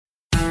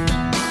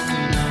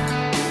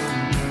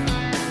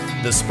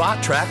The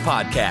Spot Track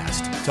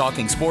Podcast,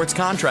 talking sports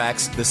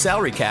contracts, the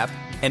salary cap,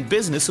 and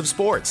business of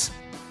sports.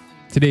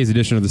 Today's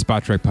edition of the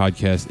Spot Track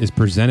Podcast is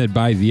presented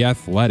by The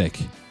Athletic.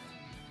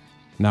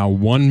 Now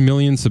 1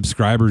 million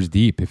subscribers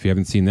deep, if you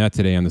haven't seen that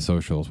today on the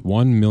socials.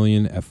 1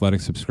 million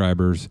Athletic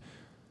subscribers.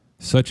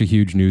 Such a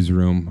huge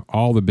newsroom.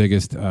 All the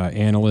biggest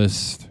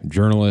analysts,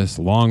 journalists,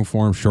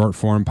 long-form,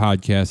 short-form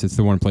podcasts. It's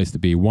the one place to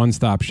be.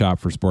 One-stop shop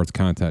for sports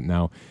content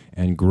now,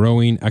 and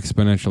growing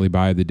exponentially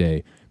by the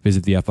day.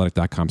 Visit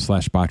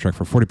theathletic.com/spottrack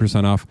for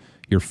 40% off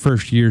your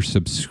first year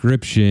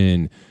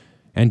subscription.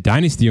 And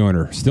Dynasty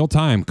owner, still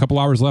time. A couple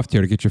hours left here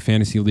to get your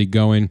fantasy league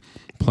going.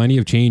 Plenty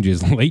of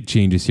changes, late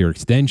changes here,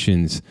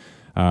 extensions.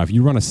 If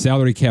you run a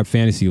salary cap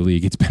fantasy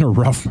league, it's been a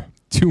rough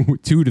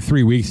two to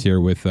 3 weeks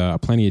here with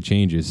plenty of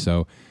changes.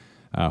 So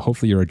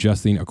hopefully you're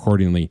adjusting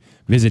accordingly.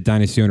 Visit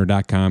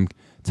dynastyowner.com.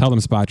 Tell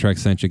them Spot Track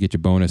sent you. Get your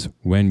bonus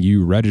when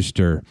you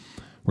register.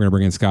 We're going to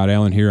bring in Scott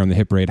Allen here on the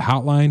Hit Parade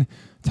Hotline.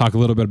 Talk a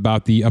little bit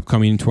about the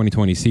upcoming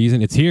 2020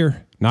 season. It's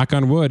here. Knock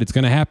on wood. It's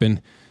going to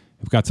happen.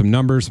 We've got some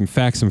numbers, some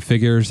facts, some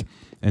figures.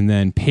 And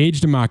then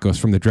Paige Dimakos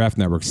from the Draft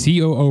Network,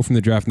 COO from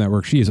the Draft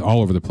Network. She is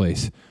all over the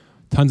place.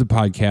 Tons of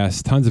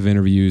podcasts, tons of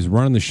interviews,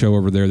 running the show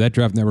over there. That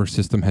Draft Network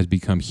system has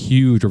become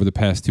huge over the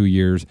past 2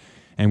 years.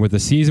 And with the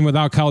season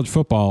without college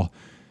football,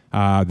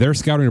 their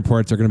scouting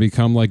reports are going to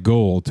become like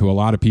gold to a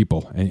lot of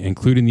people,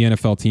 including the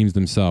NFL teams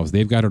themselves.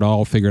 They've got it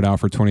all figured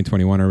out for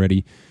 2021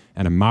 already.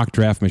 And a mock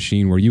draft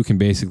machine where you can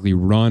basically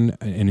run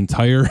an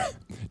entire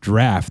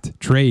draft,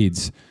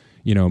 trades,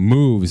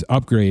 moves,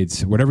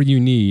 upgrades, whatever you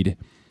need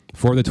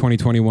for the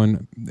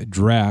 2021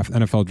 draft,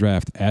 NFL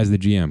draft as the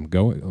GM.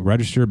 Go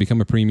register,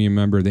 become a premium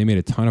member. They made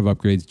a ton of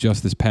upgrades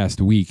just this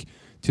past week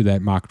to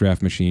that mock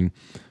draft machine.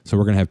 So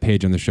we're going to have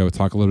Paige on the show,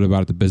 talk a little bit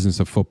about the business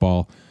of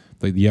football,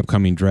 the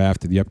upcoming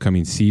draft, the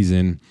upcoming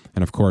season,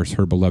 and of course,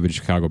 her beloved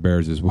Chicago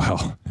Bears as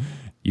well.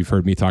 You've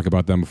heard me talk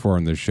about them before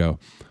on this show.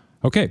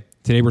 Okay.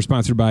 Today we're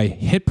sponsored by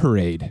Hit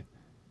Parade.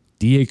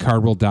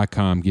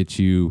 DACardworld.com gets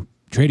you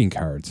trading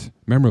cards,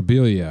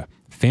 memorabilia,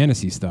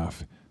 fantasy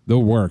stuff, the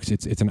works.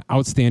 It's an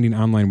outstanding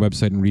online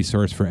website and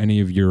resource for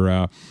any of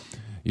your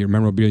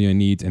memorabilia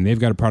needs. And they've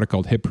got a product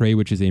called Hit Parade,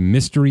 which is a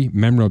mystery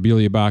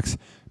memorabilia box.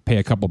 Pay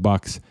a couple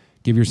bucks.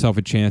 Give yourself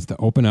a chance to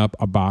open up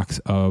a box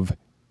of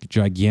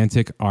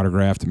gigantic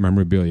autographed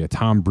memorabilia.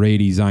 Tom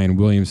Brady, Zion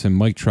Williamson,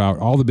 Mike Trout,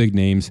 all the big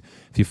names.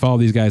 If you follow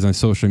these guys on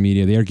social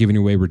media, they are giving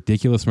away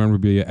ridiculous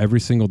memorabilia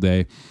every single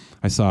day.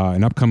 I saw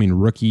an upcoming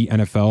rookie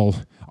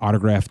NFL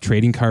autographed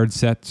trading card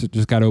set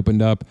just got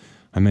opened up.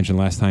 I mentioned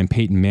last time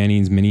Peyton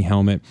Manning's mini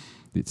helmet.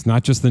 It's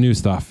not just the new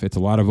stuff. It's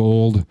a lot of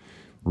old,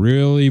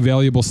 really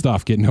valuable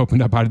stuff getting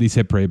opened up out of these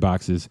Hit Parade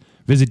boxes.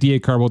 Visit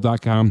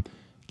DACardworld.com.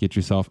 Get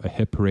yourself a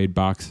Hit Parade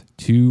box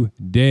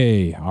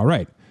today. All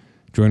right.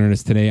 Joining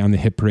us today on the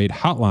Hit Parade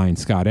Hotline,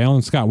 Scott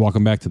Allen. Scott,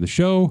 welcome back to the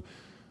show.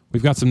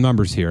 We've got some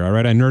numbers here, all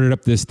right? I nerded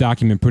up this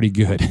document pretty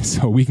good,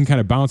 so we can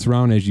kind of bounce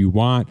around as you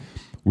want.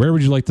 Where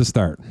would you like to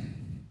start?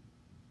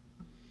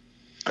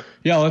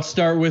 Yeah, let's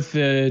start with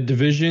the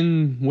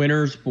division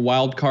winners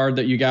wild card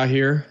that you got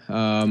here.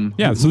 So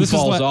this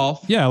falls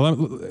off. Yeah,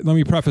 let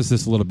me preface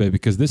this a little bit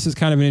because this is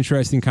kind of an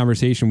interesting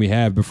conversation we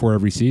have before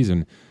every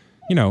season.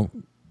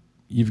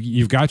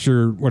 You've got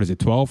your,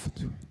 12?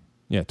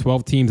 Yeah,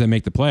 12 teams that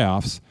make the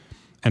playoffs.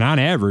 And on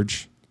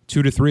average,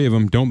 2 to 3 of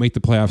them don't make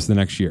the playoffs the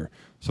next year.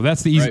 So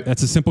that's the easy. Right.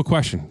 That's a simple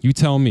question. You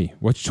tell me,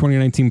 which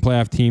 2019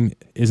 playoff team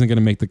isn't going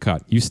to make the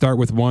cut? You start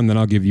with one, then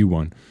I'll give you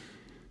one.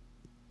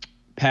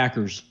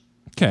 Packers.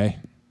 Okay.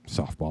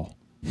 Softball.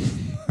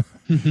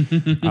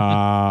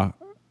 I'm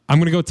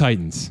going to go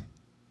Titans.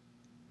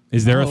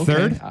 Is there a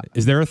third? Okay.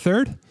 Is there a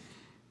third?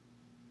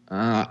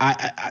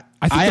 I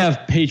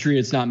have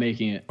Patriots not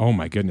making it. Oh,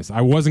 my goodness. I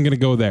wasn't going to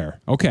go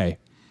there. Okay.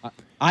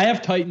 I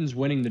have Titans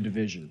winning the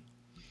division.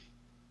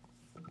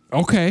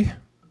 Okay.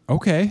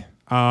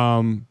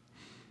 I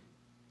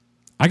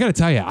got to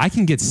tell you, I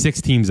can get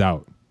 6 teams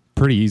out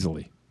pretty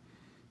easily.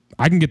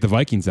 I can get the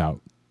Vikings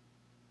out.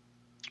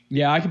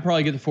 Yeah, I could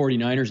probably get the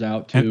 49ers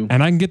out, too.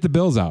 And I can get the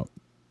Bills out.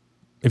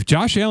 If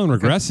Josh Allen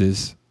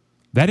regresses,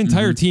 that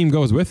entire team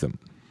goes with him.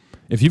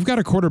 If you've got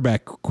a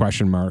quarterback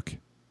question mark,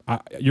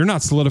 you're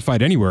not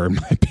solidified anywhere, in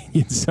my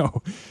opinion.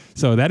 So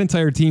that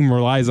entire team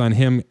relies on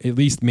him at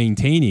least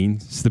maintaining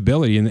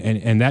stability,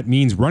 and that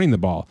means running the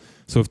ball.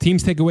 So if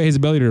teams take away his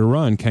ability to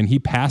run, can he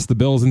pass the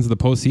Bills into the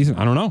postseason?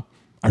 I don't know.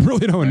 I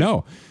really don't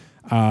know.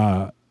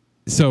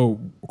 So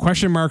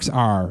question marks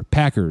are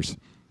Packers,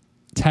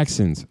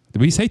 Texans.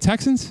 Did we say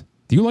Texans?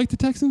 Do you like the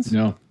Texans?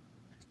 No.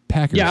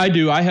 Packers. Yeah, I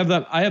do. I have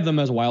them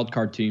as a wild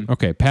card team.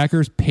 Okay,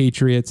 Packers,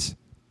 Patriots,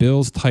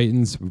 Bills,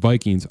 Titans,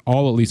 Vikings,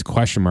 all at least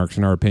question marks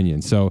in our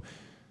opinion. So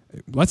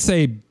let's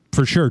say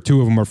for sure 2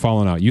 of them are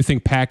falling out. You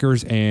think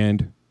Packers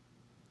and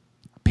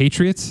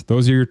Patriots?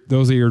 Those are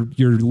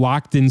your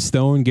locked in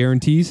stone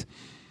guarantees?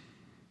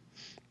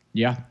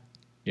 Yeah.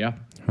 All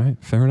right,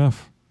 fair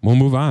enough. We'll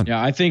move on.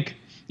 Yeah, I think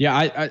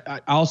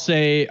I'll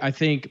say I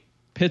think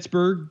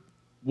Pittsburgh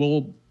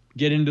will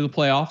get into the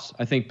playoffs.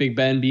 I think Big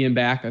Ben being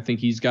back, I think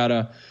he's got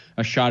a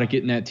shot at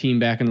getting that team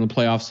back into the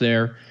playoffs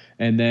there.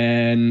 And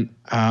then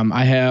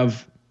I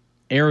have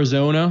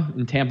Arizona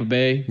and Tampa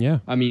Bay. Yeah.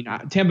 I mean,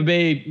 Tampa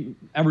Bay,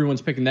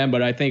 everyone's picking them,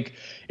 but I think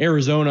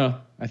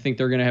Arizona, I think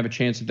they're going to have a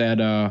chance at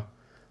that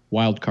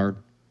wild card.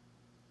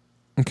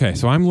 Okay,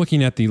 so I'm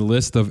looking at the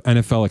list of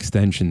NFL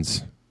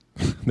extensions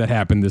that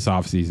happened this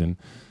offseason.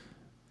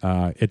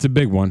 It's a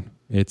big one.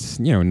 It's,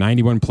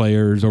 91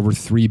 players, over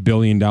 $3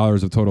 billion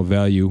of total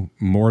value,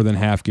 more than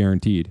half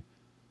guaranteed.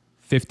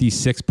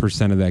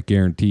 56% of that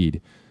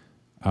guaranteed.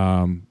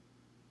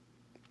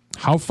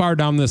 How far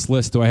down this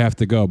list do I have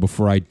to go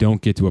before I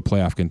don't get to a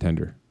playoff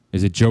contender?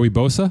 Is it Joey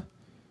Bosa?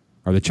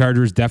 Are the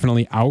Chargers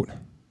definitely out?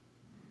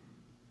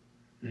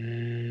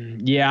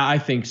 Yeah, I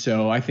think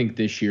so. I think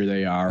this year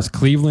they are. Is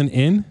Cleveland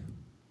in?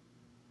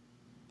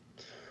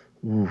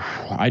 Ooh,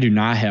 I do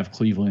not have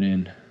Cleveland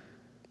in.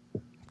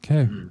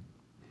 Okay.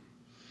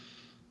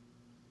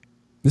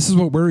 This is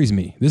what worries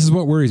me.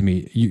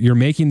 You're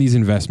making these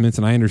investments,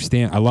 and I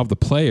understand. I love the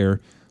player,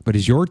 but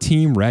is your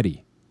team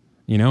ready?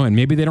 And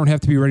maybe they don't have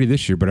to be ready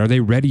this year, but are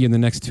they ready in the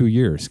next 2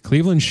 years?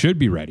 Cleveland should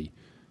be ready.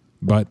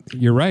 But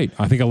you're right.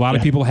 I think a lot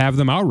of people have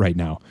them out right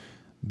now.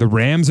 The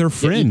Rams are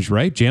fringe,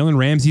 right? Jalen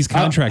Ramsey's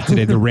contract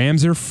today. The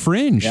Rams are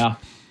fringe. Yeah.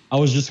 I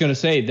was just going to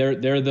say,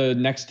 they're the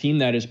next team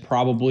that is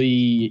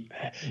probably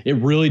 – it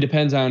really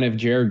depends on if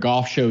Jared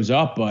Goff shows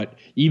up, but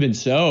even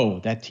so,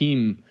 that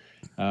team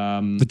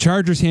the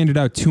Chargers handed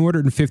out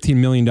 $215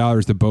 million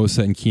to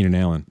Bosa and Keenan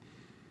Allen,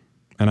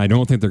 and I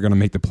don't think they're going to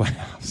make the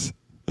playoffs.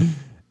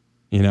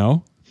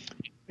 And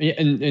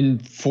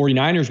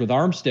 49ers with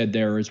Armstead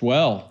there as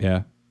well.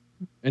 Yeah.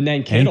 And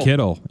then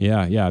Kittle.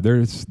 Yeah.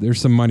 There's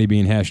some money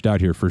being hashed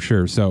out here for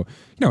sure. So,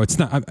 it's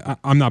not.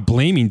 I'm not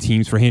blaming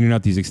teams for handing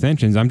out these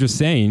extensions. I'm just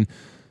saying,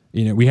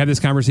 we have this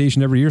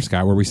conversation every year,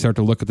 Scott, where we start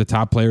to look at the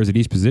top players at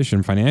each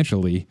position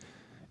financially,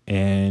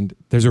 and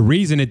there's a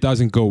reason it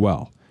doesn't go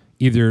well.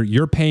 Either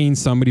you're paying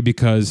somebody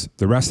because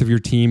the rest of your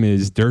team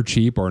is dirt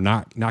cheap or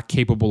not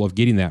capable of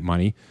getting that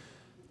money,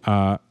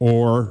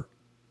 or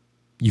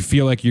you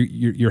feel like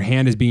your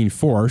hand is being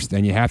forced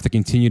and you have to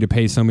continue to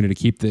pay somebody to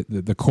keep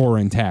the core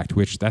intact,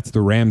 which that's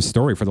the Rams'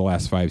 story for the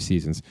last 5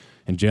 seasons.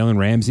 And Jalen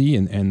Ramsey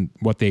and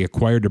what they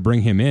acquired to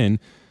bring him in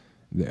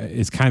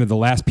is kind of the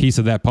last piece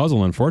of that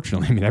puzzle,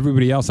 unfortunately. I mean,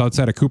 everybody else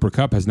outside of Cooper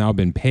Kupp has now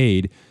been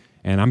paid,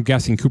 and I'm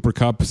guessing Cooper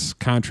Kupp's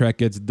contract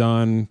gets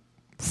done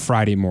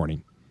Friday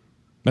morning.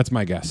 That's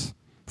my guess.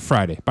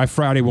 Friday. By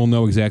Friday, we'll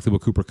know exactly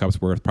what Cooper Kupp's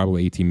worth,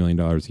 probably $18 million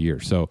a year.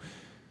 So,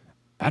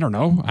 I don't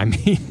know. I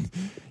mean,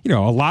 a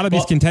lot of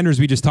these contenders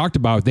we just talked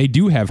about, they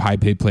do have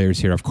high-paid players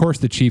here. Of course,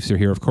 the Chiefs are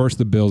here. Of course,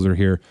 the Bills are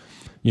here.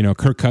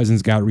 Kirk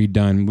Cousins got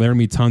redone.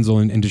 Laramie Tunsil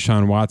and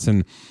Deshaun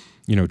Watson,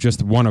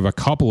 just one of a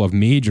couple of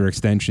major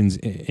extensions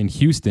in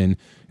Houston,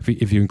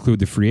 if you include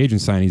the free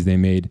agent signings they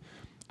made.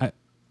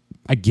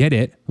 I get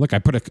it. Look, I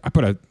put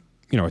a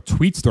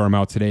tweet storm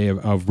out today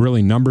of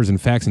really numbers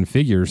and facts and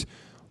figures.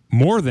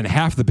 More than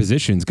half the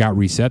positions got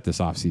reset this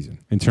offseason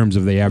in terms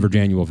of the average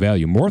annual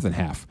value. More than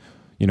half.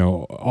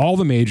 All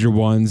the major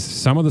ones,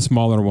 some of the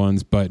smaller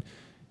ones, but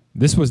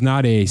this was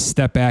not a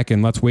step back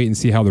and let's wait and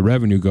see how the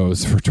revenue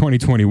goes for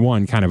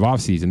 2021 kind of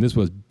offseason. This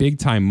was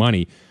big-time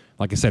money.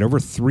 Like I said, over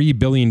 $3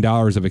 billion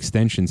of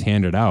extensions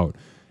handed out,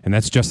 and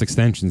that's just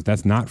extensions.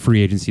 That's not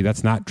free agency.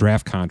 That's not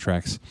draft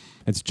contracts.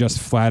 It's just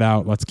flat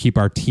out, let's keep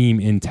our team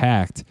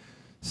intact.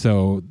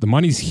 So the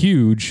money's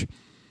huge.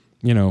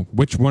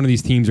 Which one of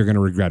these teams are going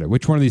to regret it?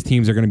 Which one of these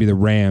teams are going to be the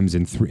Rams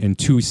in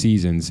 2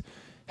 seasons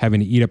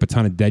having to eat up a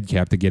ton of dead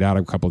cap to get out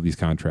of a couple of these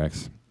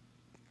contracts?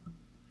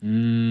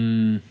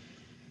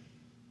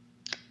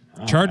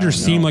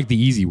 Chargers seem like the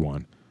easy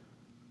one.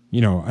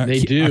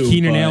 They do. A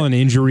Keenan Allen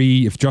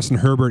injury, if Justin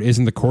Herbert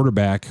isn't the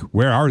quarterback,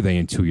 where are they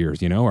in 2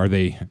 years? Are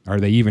they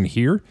even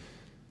here?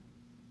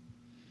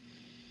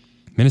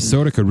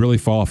 Minnesota could really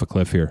fall off a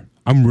cliff here.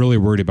 I'm really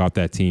worried about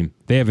that team.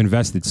 They have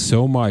invested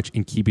so much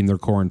in keeping their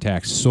core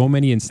intact, so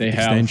many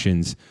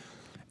extensions.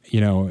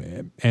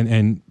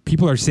 And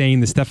people are saying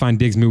the Stephon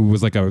Diggs move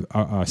was like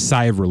a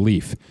sigh of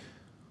relief.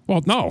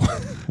 Well, no,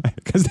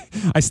 because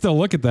I still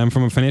look at them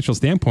from a financial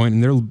standpoint,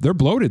 and they're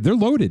bloated, they're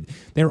loaded,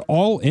 they're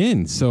all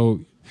in. So,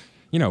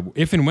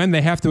 if and when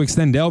they have to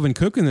extend Dalvin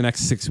Cook in the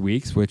next 6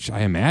 weeks, which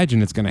I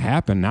imagine it's going to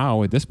happen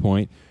now at this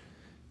point,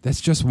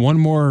 that's just one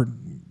more,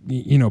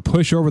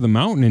 push over the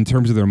mountain in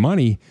terms of their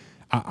money.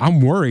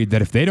 I'm worried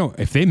that if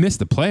they miss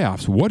the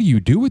playoffs, what do you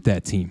do with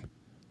that team?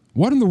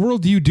 What in the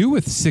world do you do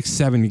with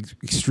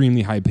 6-7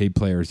 extremely high-paid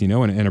players,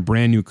 and a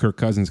brand new Kirk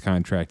Cousins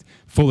contract,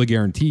 fully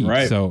guaranteed?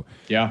 Right. So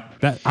yeah,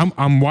 that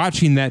I'm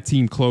watching that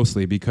team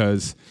closely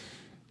because,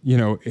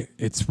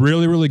 it's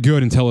really, really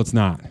good until it's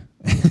not,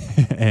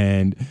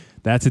 and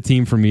that's a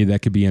team for me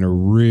that could be in a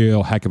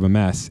real heck of a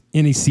mess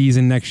in a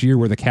season next year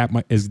where the cap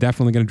is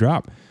definitely going to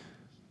drop.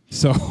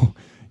 So,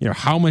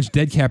 how much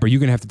dead cap are you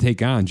going to have to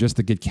take on just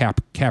to get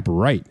cap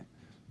right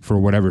for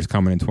whatever's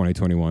coming in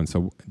 2021.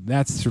 So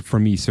that's, for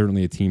me,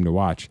 certainly a team to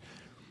watch.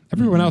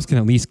 Everyone else can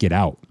at least get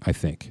out, I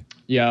think.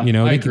 Yeah,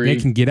 they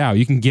can get out.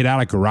 You can get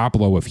out of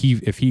Garoppolo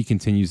if he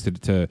continues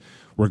to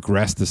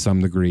regress to some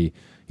degree.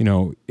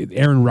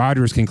 Aaron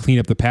Rodgers can clean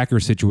up the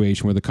Packers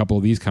situation with a couple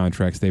of these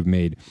contracts they've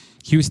made.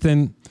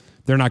 Houston,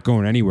 they're not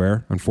going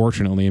anywhere,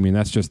 unfortunately. I mean,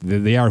 that's just,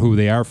 they are who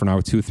they are for now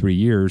 2-3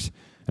 years.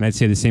 And I'd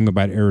say the same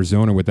about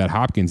Arizona with that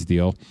Hopkins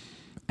deal.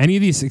 Any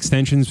of these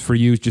extensions for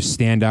you just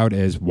stand out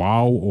as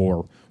wow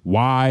or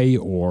why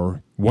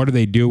or what are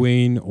they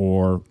doing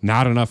or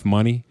not enough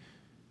money?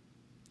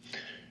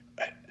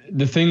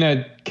 The thing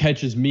that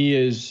catches me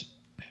is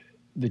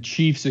the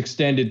Chiefs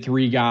extended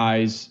 3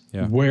 guys.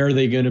 Yeah. Where are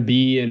they going to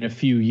be in a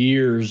few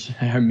years?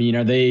 I mean,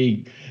 are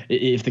they,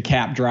 if the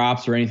cap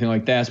drops or anything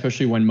like that,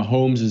 especially when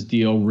Mahomes'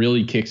 deal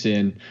really kicks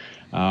in,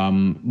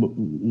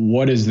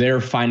 what is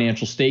their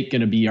financial state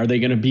going to be? Are they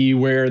going to be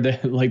where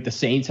the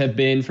Saints have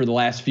been for the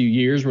last few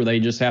years, where they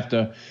just have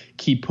to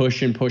keep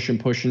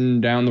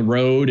pushing down the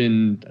road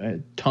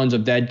and tons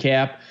of dead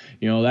cap?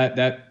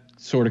 That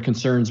sort of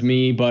concerns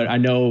me, but I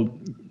know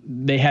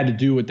they had to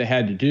do what they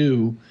had to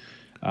do.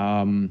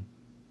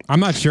 I'm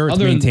not sure it's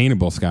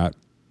maintainable, Scott.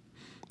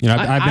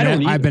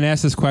 I've been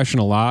asked this question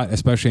a lot,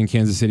 especially in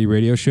Kansas City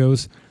radio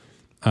shows.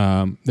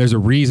 There's a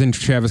reason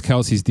Travis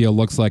Kelce's deal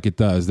looks like it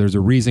does. There's a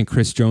reason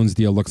Chris Jones'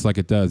 deal looks like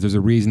it does. There's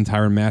a reason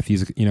Tyrann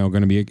Mathieu's,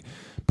 going to be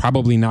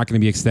probably not going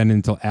to be extended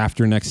until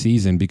after next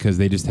season because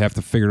they just have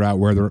to figure out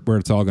where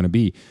it's all going to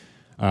be.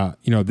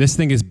 This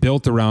thing is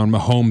built around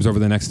Mahomes over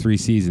the next 3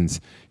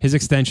 seasons. His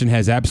extension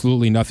has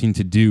absolutely nothing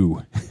to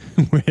do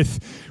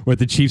with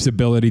the Chiefs'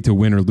 ability to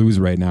win or lose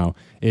right now.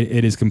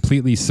 It is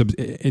completely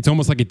it's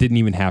almost like it didn't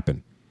even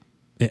happen.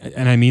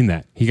 And I mean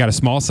that. He got a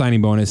small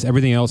signing bonus.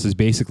 Everything else is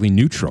basically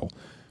neutral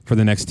for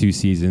the next 2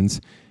 seasons.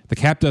 The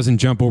cap doesn't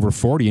jump over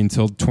 40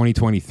 until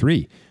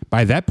 2023.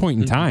 By that point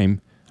in time,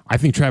 I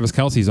think Travis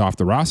Kelce's off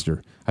the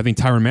roster. I think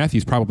Tyrann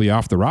Mathieu's probably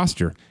off the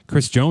roster.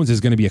 Chris Jones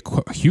is going to be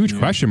a huge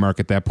question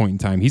mark at that point in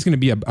time. He's going to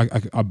be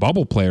a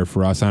bubble player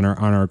for us on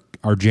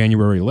our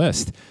January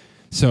list.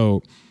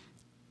 So,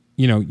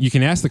 you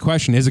can ask the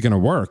question, is it going to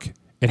work?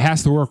 It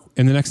has to work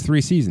in the next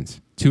 3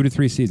 seasons, 2 to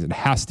 3 seasons. It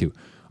has to.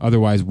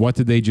 Otherwise, what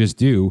did they just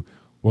do?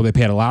 Well, they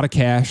paid a lot of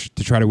cash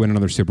to try to win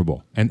another Super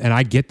Bowl. And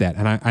I get that.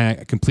 And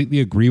I completely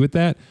agree with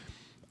that.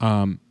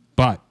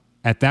 But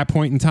at that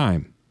point in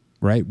time,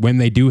 right, when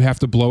they do have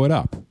to blow it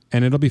up,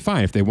 and it'll be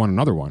fine if they won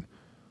another one,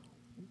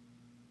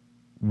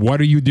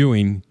 what are you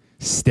doing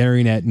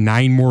staring at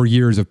 9 more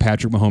years of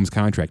Patrick Mahomes'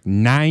 contract?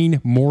 9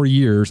 more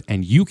years,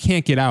 and you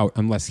can't get out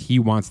unless he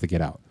wants to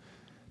get out.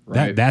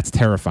 Right. That's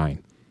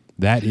terrifying.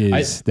 That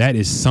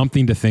is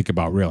something to think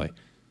about, really.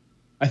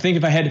 I think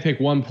if I had to pick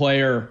one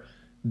player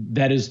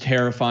that is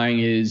terrifying,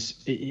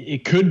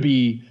 it could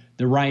be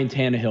the Ryan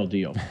Tannehill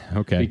deal.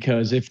 Okay.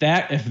 Because if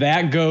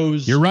that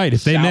goes, you're right.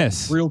 If they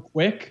miss real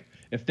quick,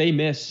 I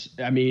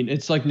mean,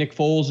 it's like Nick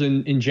Foles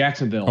in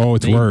Jacksonville. Oh,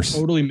 it's worse.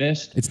 Totally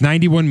missed. It's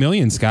 $91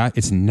 million, Scott.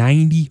 It's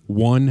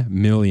 $91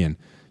 million.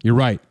 You're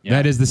right. Yeah.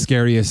 That is the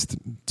scariest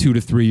 2 to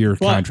 3 year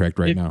contract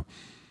now.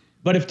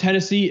 But if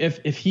Tennessee,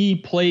 if he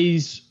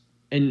plays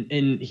and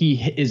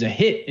he is a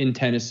hit in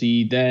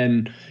Tennessee,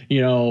 then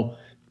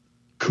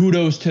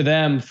kudos to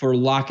them for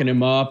locking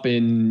him up.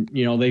 And,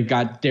 they've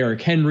got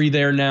Derrick Henry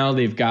there now.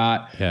 They've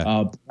got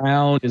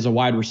Brown is a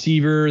wide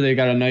receiver. They've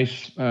got a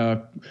nice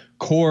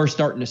core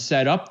starting to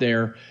set up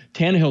there.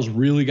 Tannehill's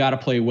really got to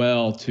play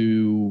well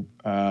to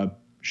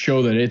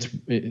show that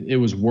it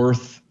was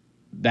worth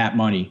that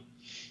money.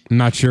 I'm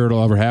not sure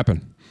it'll ever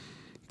happen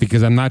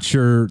because I'm not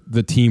sure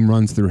the team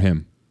runs through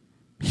him.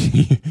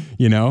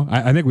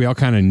 I think we all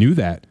kind of knew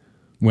that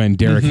when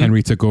Derrick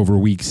Henry took over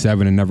week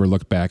 7 and never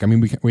looked back. I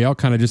mean, we all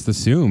kind of just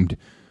assumed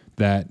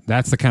that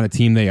that's the kind of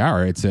team they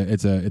are. It's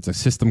a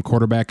system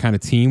quarterback kind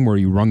of team where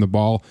you run the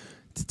ball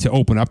to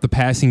open up the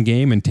passing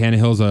game, and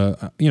Tannehill's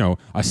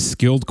a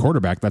skilled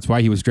quarterback. That's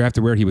why he was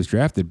drafted where he was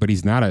drafted, but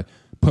he's not a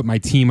put my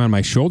team on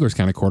my shoulders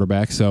kind of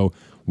quarterback. So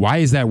why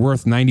is that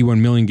worth $91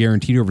 million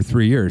guaranteed over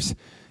 3 years?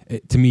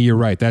 To me, you're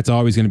right. That's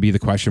always going to be the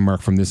question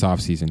mark from this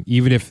offseason.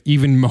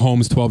 Even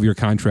Mahomes' 12-year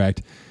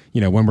contract,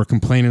 when we're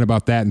complaining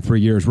about that in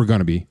 3 years, we're going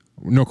to be.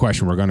 No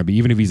question we're going to be.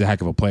 Even if he's a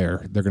heck of a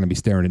player, they're going to be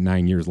staring at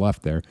 9 years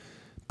left there.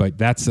 But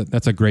that's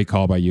a great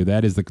call by you.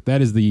 That is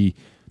the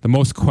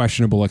most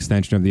questionable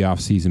extension of the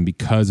offseason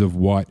because of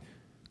what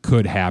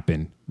could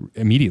happen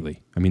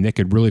immediately. I mean, they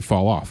could really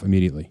fall off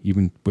immediately,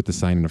 even with the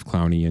signing of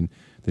Clowney and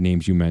the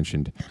names you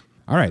mentioned.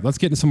 All right, let's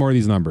get into some more of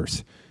these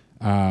numbers.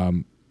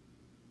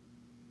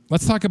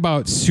 Let's talk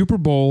about Super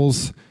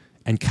Bowls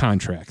and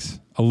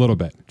contracts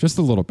just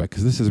a little bit,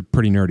 because this is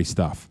pretty nerdy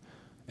stuff.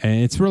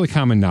 And it's really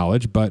common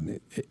knowledge, but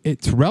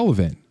it's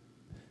relevant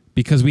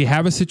because we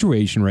have a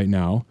situation right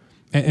now,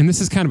 and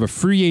this is kind of a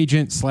free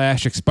agent /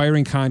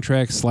 expiring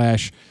contract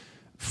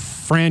 /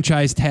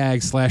 franchise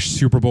tag /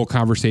 Super Bowl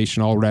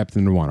conversation all wrapped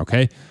into one,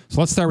 okay?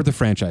 So let's start with the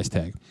franchise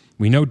tag.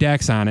 We know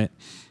Dak's on it.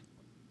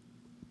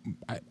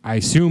 I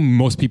assume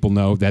most people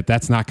know that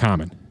that's not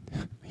common.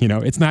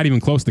 It's not even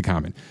close to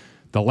common.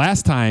 The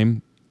last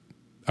time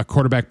a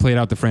quarterback played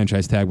out the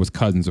franchise tag was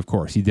Cousins, of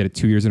course. He did it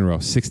 2 years in a row,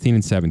 16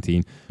 and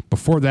 17.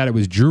 Before that, it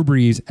was Drew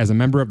Brees as a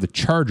member of the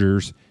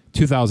Chargers,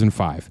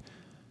 2005.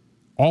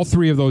 All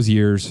 3 of those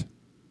years,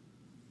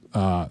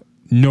 no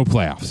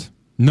playoffs.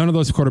 None of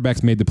those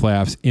quarterbacks made the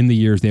playoffs in the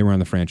years they were on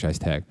the franchise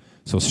tag.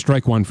 So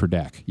strike one for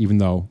Dak, even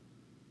though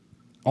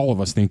all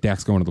of us think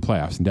Dak's going to the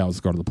playoffs and Dallas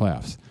is going to the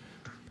playoffs.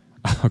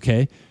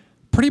 Okay?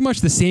 Pretty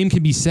much the same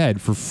can be said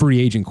for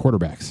free agent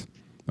quarterbacks.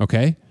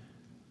 Okay?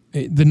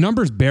 The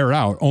numbers bear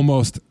out,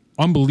 almost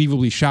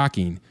unbelievably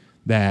shocking,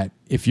 that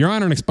if you're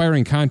on an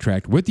expiring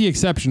contract, with the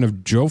exception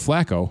of Joe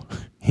Flacco,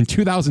 in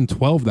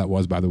 2012 that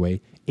was, by the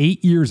way,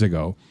 8 years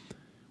ago,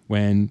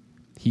 when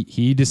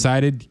he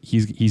decided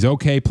he's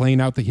okay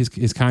playing out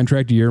his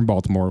contract year in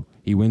Baltimore,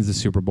 he wins the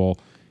Super Bowl,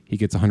 he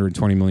gets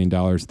 $120 million,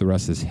 the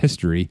rest is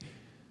history.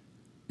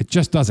 It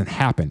just doesn't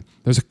happen.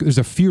 There's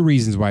a few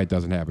reasons why it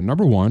doesn't happen.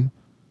 Number one,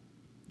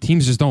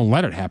 teams just don't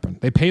let it happen.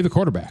 They pay the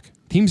quarterback.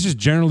 Teams just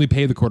generally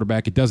pay the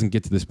quarterback. It doesn't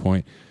get to this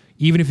point.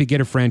 Even if you get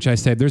a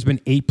franchise tag, there's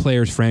been 8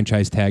 players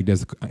franchise tagged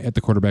at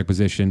the quarterback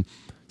position.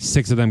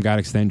 6 of them got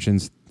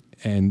extensions,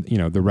 and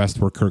the rest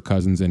were Kirk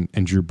Cousins and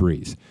Drew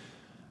Brees.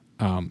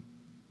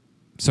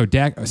 So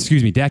Dak is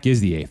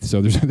the 8th.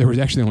 So there was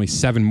actually only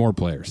 7 more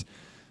players.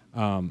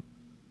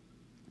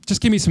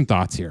 Just give me some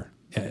thoughts here.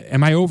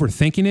 Am I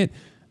overthinking it?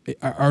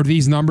 Are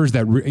these numbers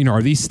that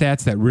are these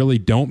stats that really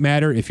don't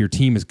matter if your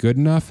team is good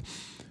enough?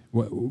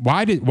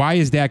 Why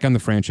is Dak on the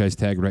franchise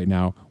tag right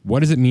now?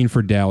 What does it mean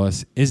for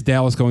Dallas? Is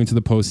Dallas going to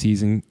the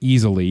postseason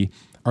easily?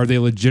 Are they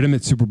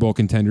legitimate Super Bowl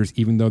contenders,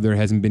 even though there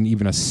hasn't been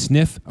even a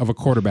sniff of a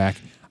quarterback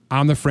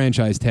on the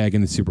franchise tag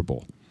in the Super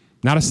Bowl?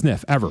 Not a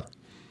sniff, ever.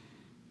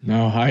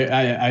 No,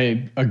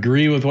 I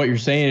agree with what you're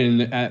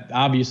saying. And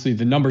obviously,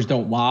 the numbers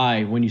don't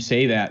lie when you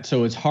say that.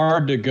 So it's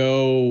hard to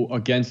go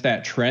against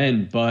that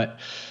trend. But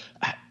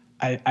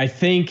I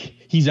think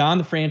he's on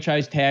the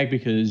franchise tag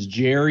because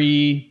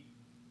Jerry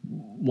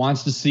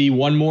wants to see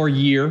one more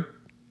year.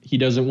 He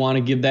doesn't want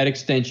to give that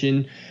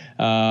extension.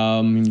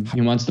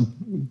 He wants to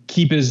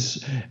keep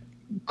his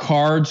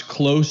cards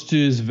close to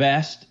his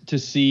vest to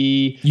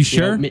see. You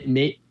sure?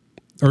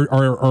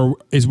 Or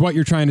is what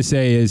you're trying to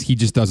say is he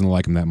just doesn't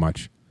like him that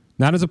much?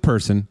 Not as a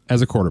person,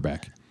 as a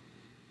quarterback.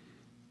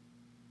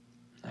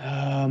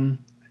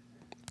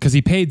 Because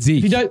he paid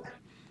Zeke.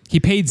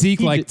 He paid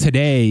Zeke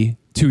today,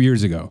 2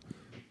 years ago.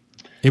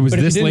 It was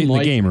this late in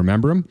the game,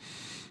 remember him?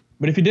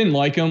 But if you didn't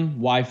like him,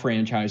 why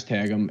franchise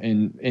tag him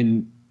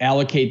and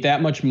allocate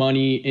that much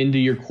money into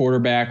your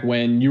quarterback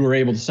when you were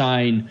able to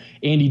sign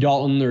Andy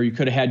Dalton, or you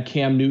could have had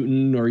Cam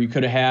Newton, or you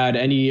could have had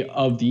any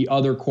of the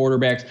other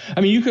quarterbacks?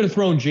 I mean, you could have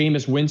thrown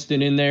Jameis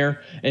Winston in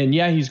there, and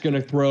yeah, he's going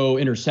to throw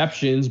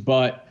interceptions,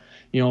 but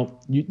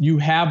you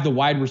have the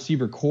wide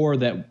receiver core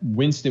that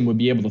Winston would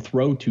be able to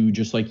throw to,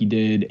 just like he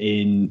did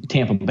in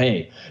Tampa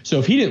Bay. So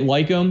if he didn't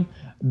like him,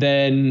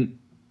 then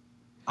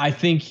I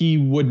think he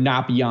would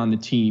not be on the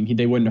team.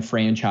 They wouldn't have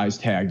franchise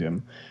tagged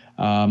him.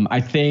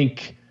 I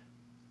think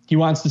he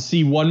wants to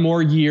see one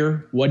more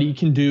year, what he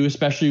can do,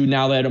 especially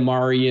now that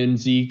Amari and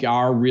Zeke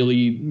are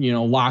really,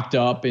 locked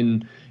up,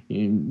 and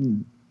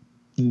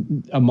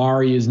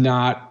Amari is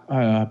not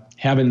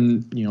having,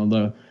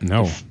 the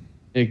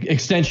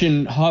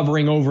extension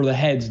hovering over the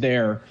heads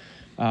there.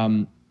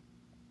 And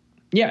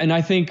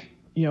I think,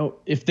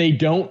 if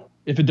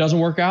it doesn't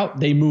work out,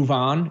 they move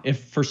on.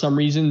 If for some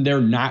reason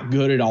they're not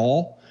good at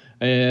all,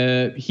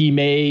 he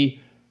may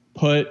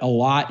put a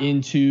lot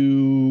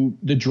into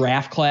the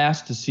draft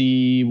class to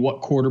see what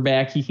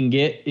quarterback he can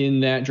get in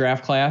that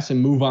draft class and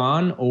move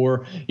on.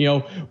 Or,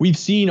 we've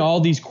seen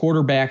all these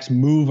quarterbacks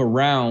move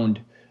around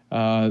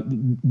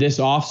this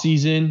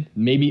offseason.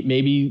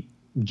 Maybe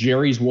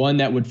Jerry's one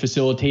that would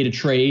facilitate a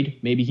trade.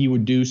 Maybe he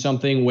would do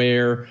something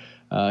where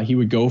he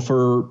would go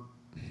for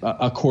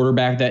a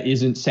quarterback that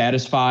isn't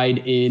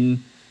satisfied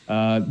in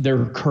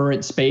their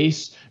current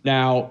space.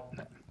 Now,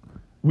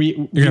 you're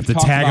going to have to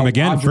tag him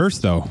again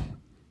first, though.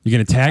 You're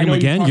going to tag him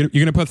again? You're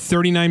going to put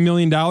 $39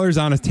 million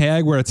on a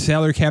tag where its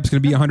salary cap's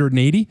going to be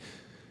 $180?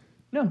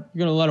 No, you're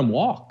going to let him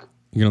walk.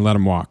 You're going to let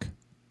him walk.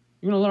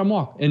 You're going to let him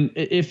walk. And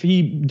if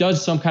he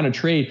does some kind of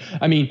trade,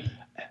 I mean,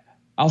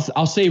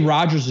 I'll say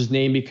Rodgers'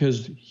 name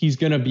because he's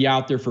going to be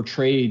out there for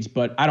trades,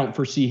 but I don't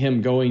foresee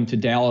him going to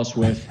Dallas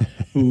with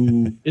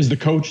who is the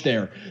coach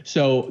there.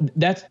 So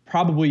that's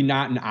probably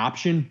not an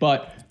option.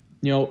 But,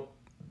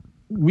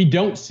 we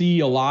don't see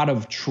a lot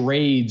of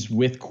trades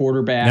with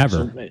quarterbacks.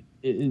 Never.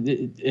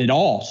 At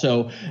all.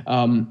 So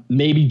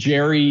maybe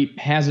Jerry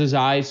has his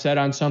eyes set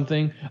on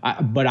something,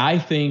 but I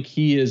think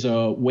he is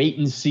a wait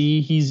and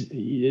see. He's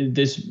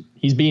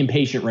being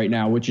patient right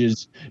now, which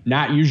is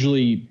not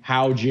usually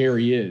how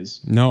Jerry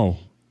is. No,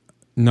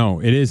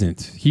 it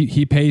isn't.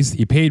 He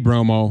paid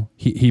Bromo.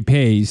 He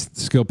pays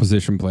skill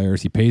position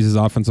players. He pays his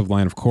offensive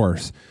line, of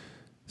course.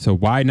 So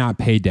why not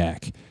pay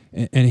Dak?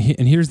 And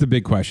here's the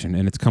big question,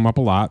 and it's come up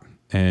a lot.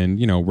 And,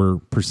 we're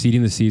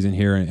preceding the season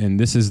here. And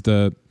this is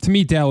to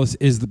me, Dallas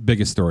is the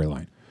biggest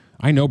storyline.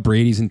 I know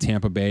Brady's in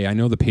Tampa Bay. I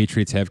know the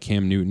Patriots have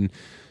Cam Newton.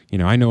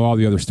 I know all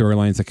the other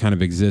storylines that kind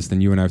of exist.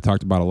 And you and I have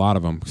talked about a lot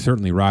of them,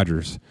 certainly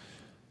Rodgers.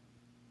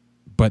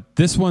 But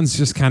this one's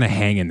just kind of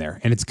hanging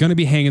there. And it's going to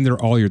be hanging there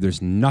all year.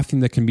 There's nothing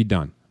that can be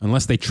done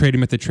unless they trade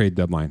him at the trade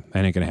deadline.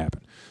 That ain't going to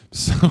happen.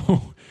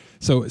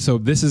 So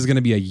this is going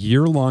to be a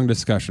year-long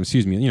discussion,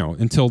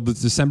 until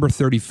December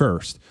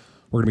 31st.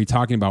 We're going to be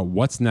talking about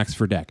what's next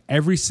for Dak.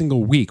 Every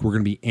single week, we're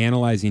going to be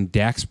analyzing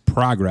Dak's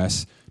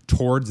progress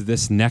towards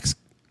this next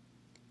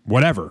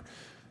whatever.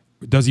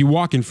 Does he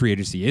walk in free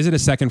agency? Is it a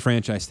second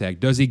franchise tag?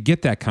 Does he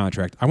get that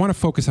contract? I want to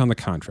focus on the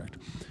contract.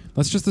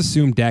 Let's just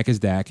assume Dak is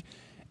Dak.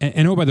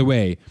 And oh, by the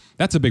way,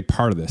 that's a big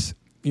part of this.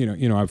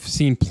 I've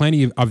seen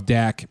plenty of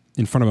Dak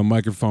in front of a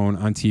microphone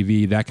on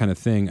TV, that kind of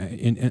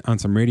thing, on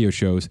some radio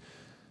shows,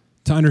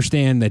 to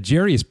understand that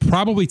Jerry is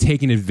probably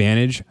taking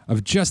advantage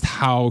of just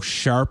how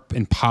sharp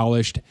and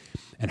polished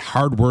and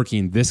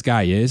hardworking this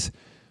guy is,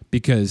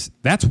 because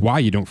that's why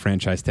you don't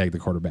franchise tag the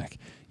quarterback.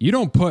 You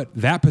don't put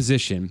that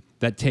position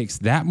that takes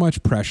that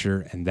much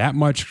pressure and that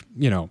much,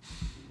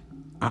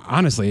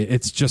 honestly,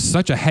 it's just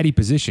such a heady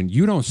position.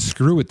 You don't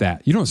screw with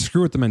that. You don't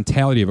screw with the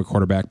mentality of a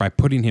quarterback by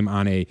putting him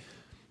on a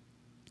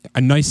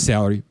nice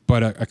salary,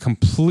 but a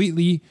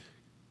complete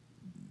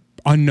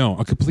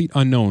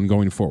unknown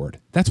going forward.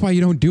 That's why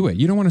you don't do it.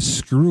 You don't want to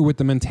screw with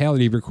the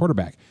mentality of your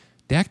quarterback.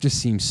 Dak just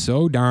seems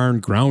so darn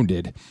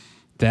grounded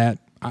that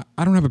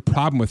I don't have a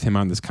problem with him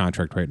on this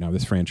contract right now,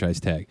 this franchise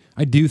tag.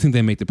 I do think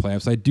they make the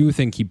playoffs. I do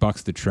think he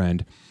bucks the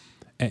trend,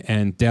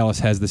 and Dallas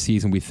has the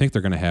season we think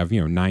they're going to have,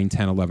 9,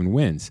 10, 11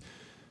 wins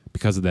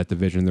because of that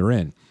division they're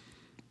in.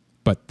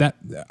 But that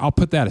I'll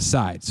put that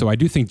aside. So I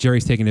do think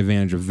Jerry's taking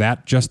advantage of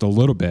that just a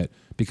little bit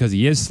because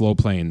he is slow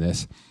playing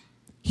this.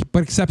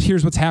 But except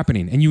here's what's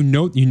happening. And you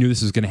knew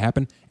this was going to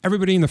happen.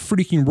 Everybody in the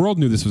freaking world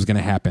knew this was going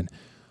to happen.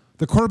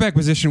 The quarterback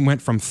position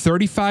went from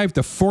 35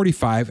 to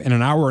 45 in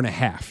an hour and a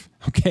half.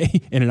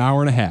 Okay? In an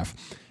hour and a half.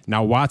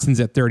 Now Watson's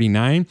at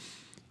 39.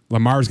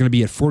 Lamar's going to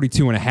be at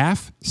 42 and a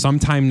half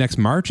sometime next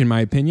March, in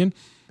my opinion.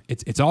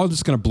 It's all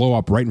just going to blow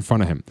up right in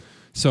front of him.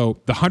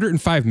 So the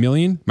 $105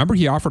 million, remember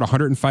he offered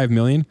 $105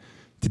 million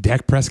to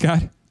Dak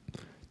Prescott?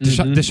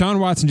 Deshaun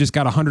Watson just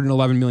got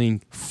 $111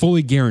 million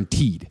fully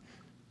guaranteed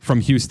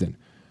from Houston.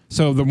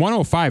 So the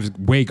 105 is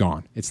way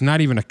gone. It's not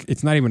even a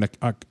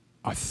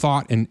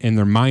thought in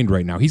their mind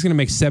right now. He's going to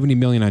make $70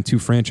 million on 2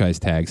 franchise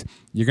tags.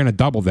 You're going to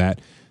double that.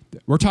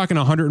 We're talking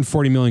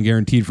 $140 million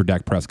guaranteed for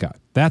Dak Prescott.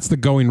 That's the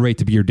going rate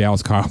to be your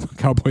Dallas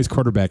Cowboys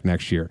quarterback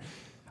next year.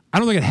 I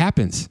don't think it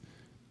happens.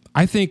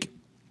 I think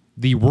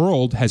the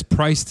world has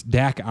priced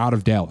Dak out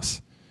of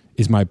Dallas,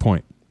 is my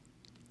point.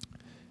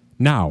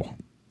 Now,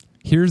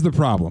 here's the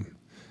problem,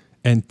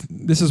 and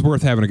this is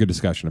worth having a good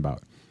discussion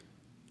about.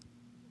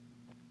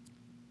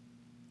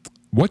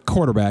 What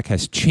quarterback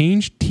has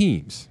changed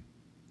teams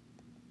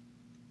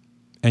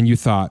and you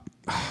thought,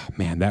 oh,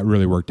 man, that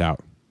really worked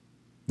out?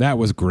 That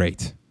was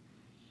great.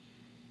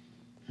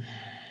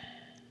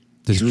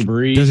 Drew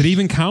Brees. Does it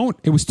even count?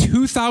 It was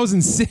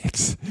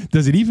 2006.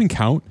 Does it even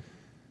count?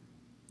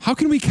 How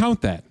can we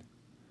count that?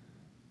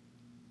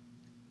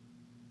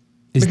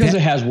 Because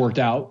it has worked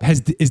out.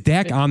 Is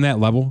Dak on that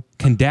level?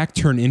 Can Dak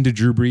turn into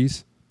Drew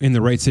Brees in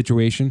the right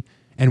situation?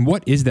 And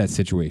what is that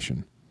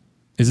situation?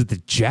 Is it the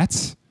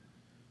Jets?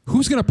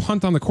 Who's going to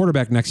punt on the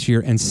quarterback next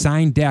year and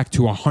sign Dak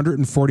to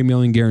 $140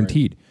 million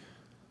guaranteed?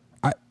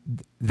 Right.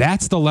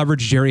 That's the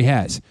leverage Jerry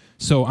has.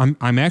 So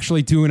I'm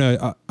actually doing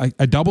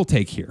a double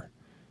take here.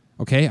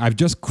 Okay, I've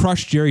just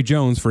crushed Jerry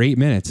Jones for 8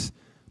 minutes,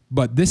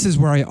 but this is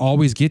where I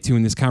always get to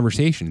in this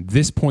conversation.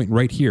 This point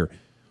right here.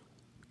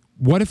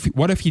 What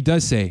if he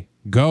does say,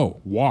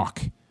 go,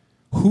 walk?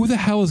 Who the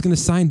hell is going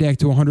to sign Dak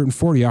to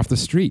 140 off the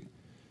street?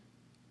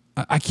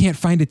 I can't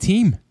find a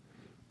team.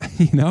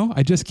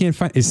 I just can't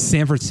find. Is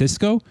San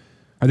Francisco?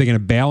 Are they going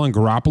to bail on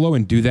Garoppolo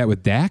and do that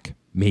with Dak?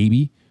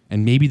 Maybe.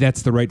 And maybe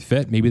that's the right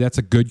fit. Maybe that's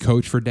a good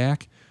coach for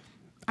Dak.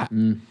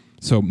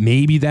 So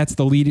maybe that's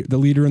the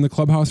leader in the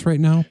clubhouse right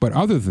now. But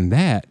other than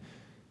that,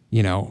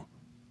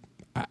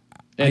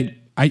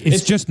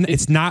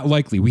 it's not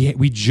likely.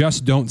 We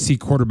just don't see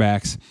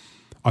quarterbacks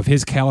of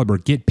his caliber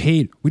get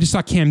paid. We just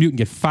saw Cam Newton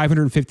get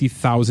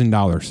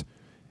 $550,000,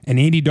 and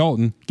Andy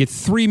Dalton get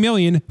 $3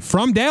 million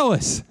from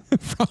Dallas.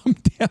 From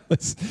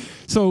Dallas.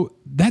 So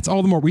that's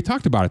all the more. We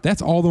talked about it.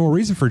 That's all the more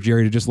reason for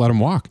Jerry to just let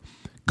him walk.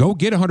 Go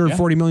get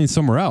 $140 million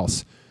somewhere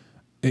else.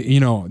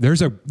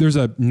 There's a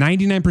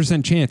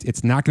 99% chance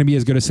it's not going to be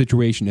as good a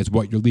situation as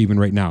what you're leaving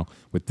right now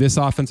with this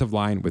offensive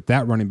line, with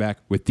that running back,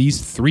 with these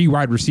 3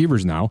 wide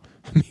receivers now.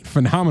 I mean,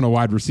 phenomenal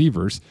wide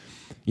receivers.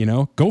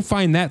 Go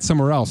find that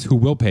somewhere else who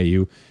will pay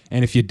you.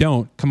 And if you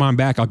don't, come on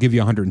back. I'll give you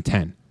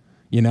 110.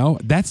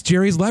 That's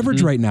Jerry's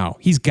leverage right now.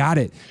 He's got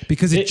it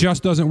because it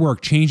just doesn't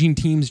work. Changing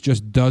teams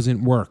just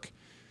doesn't work.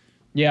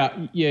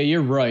 Yeah,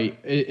 you're right.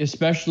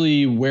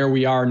 Especially where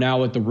we are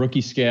now at the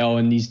rookie scale,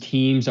 and these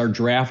teams are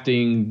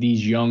drafting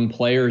these young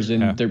players,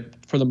 and they're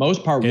for the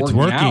most part it's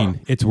working out.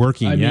 It's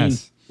working. I mean,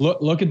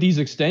 look at these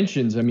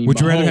extensions. I mean, would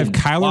you rather have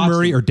Kyler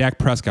Murray or Dak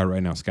Prescott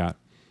right now, Scott?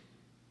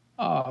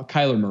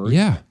 Kyler Murray.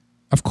 Yeah,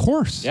 of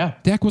course. Yeah,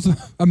 Dak was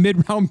a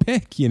mid-round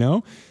pick.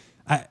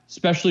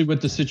 Especially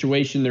with the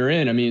situation they're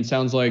in. I mean, it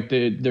sounds like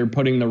they're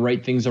putting the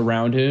right things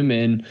around him,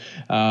 and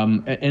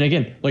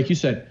again, like you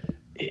said,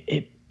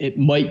 it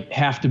might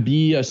have to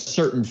be a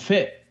certain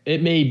fit.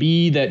 It may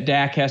be that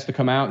Dak has to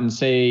come out and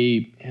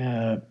say,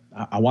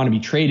 I want to be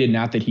traded.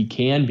 Not that he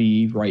can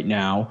be right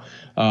now,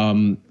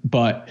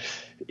 but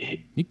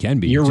he can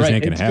be. You're right.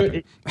 Ain't gonna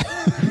happen.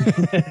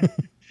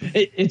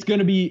 It's going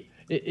to be.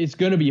 It's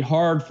going to be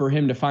hard for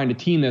him to find a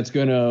team that's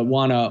going to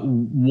want to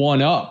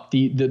one up.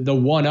 The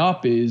one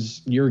up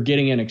is you're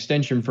getting an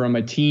extension from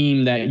a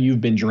team that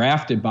you've been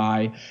drafted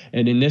by,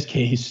 and in this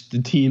case,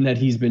 the team that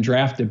he's been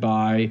drafted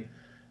by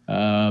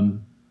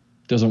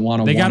doesn't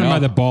want to. They got him by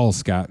the balls,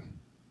 Scott.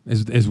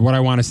 Is what I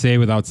want to say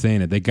without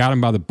saying it. They got him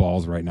by the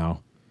balls right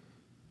now.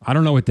 I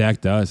don't know what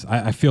Dak does.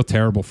 I feel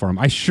terrible for him.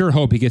 I sure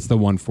hope he gets the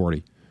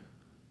 140.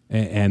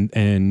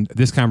 And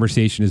this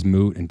conversation is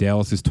moot, and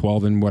Dallas is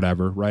 12 and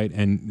whatever, right?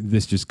 And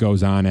this just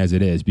goes on as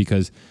it is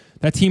because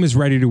that team is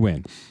ready to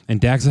win. And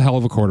Dak's a hell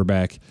of a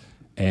quarterback.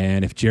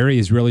 And if Jerry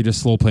is really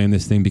just slow playing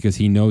this thing because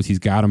he knows he's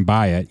got him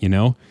by it,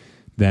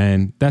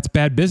 then that's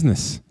bad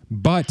business.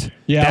 But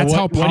that's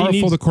how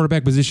powerful the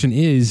quarterback position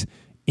is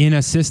in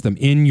a system,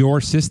 in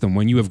your system,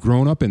 when you have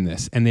grown up in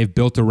this and they've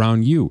built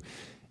around you.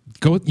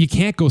 You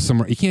can't go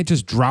somewhere. You can't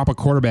just drop a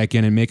quarterback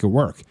in and make it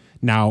work.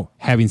 Now,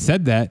 having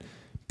said that,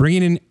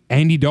 bringing in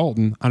Andy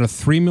Dalton on a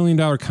 $3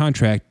 million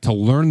contract to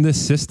learn this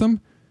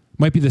system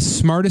might be the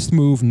smartest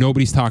move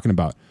nobody's talking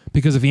about.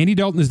 Because if Andy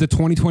Dalton is the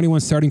 2021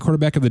 starting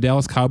quarterback of the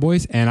Dallas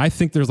Cowboys, and I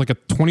think there's like a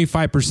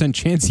 25%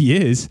 chance he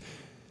is,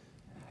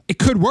 it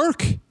could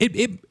work.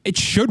 It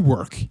should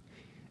work.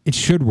 It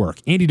should work.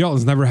 Andy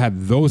Dalton's never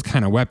had those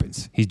kind of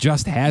weapons. He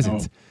just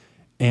hasn't. No.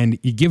 And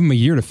you give him a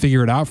year to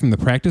figure it out from the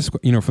practice,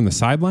 from the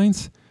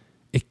sidelines,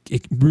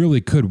 it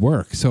really could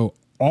work. So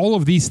all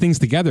of these things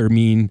together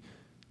mean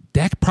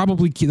Dak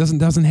probably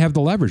doesn't have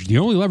the leverage. The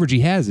only leverage he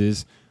has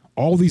is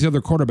all these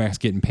other quarterbacks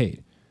getting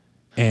paid.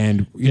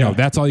 And,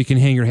 that's all you can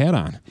hang your hat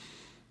on.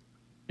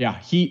 Yeah,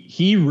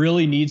 he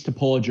really needs to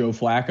pull a Joe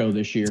Flacco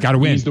this year. He's got to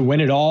win. He needs to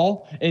win it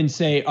all and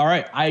say, all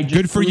right, I just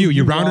good for you.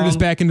 You rounded us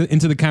back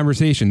into the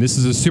conversation. This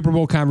is a Super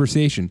Bowl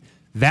conversation.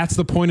 That's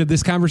the point of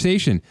this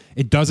conversation.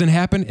 It doesn't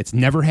happen. It's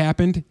never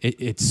happened.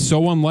 It's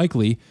so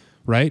unlikely,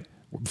 right?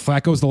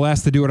 Flacco's the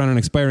last to do it on an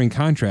expiring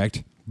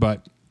contract,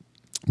 but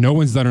no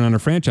one's done it on a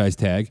franchise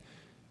tag.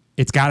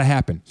 It's got to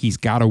happen. He's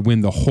got to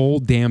win the whole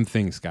damn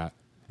thing, Scott.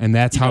 And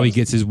that's how he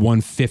gets his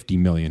 $150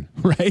 million,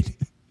 right?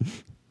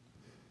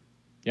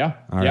 Yeah.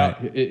 All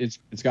yeah. Right.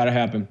 It's got to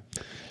happen.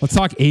 Let's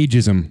talk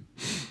ageism.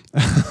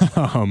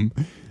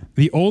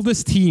 The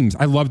oldest teams,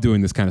 I love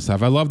doing this kind of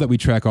stuff. I love that we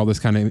track all this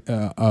kind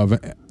of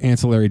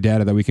ancillary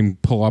data that we can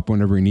pull up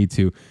whenever we need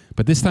to.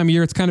 But this time of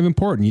year, it's kind of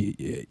important.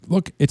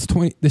 Look, this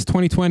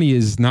 2020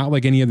 is not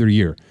like any other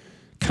year.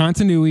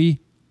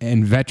 Continuity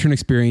and veteran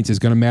experience is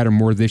going to matter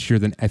more this year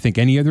than I think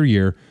any other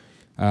year,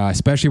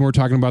 especially when we're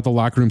talking about the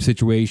locker room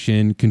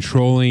situation,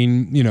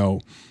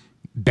 controlling,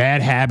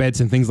 bad habits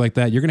and things like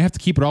that. You're going to have to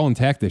keep it all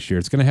intact this year.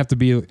 It's going to have to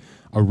be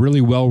a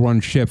really well-run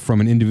ship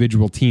from an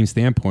individual team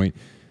standpoint.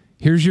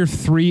 Here's your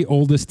 3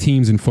 oldest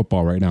teams in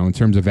football right now in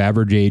terms of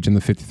average age in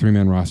the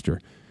 53-man roster.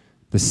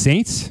 The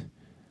Saints,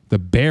 the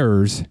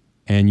Bears,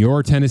 and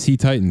your Tennessee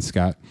Titans,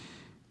 Scott.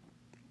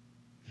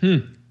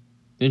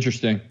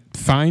 Interesting.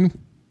 Fine.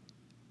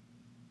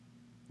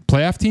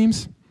 Playoff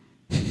teams?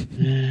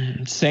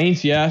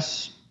 Saints,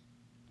 yes.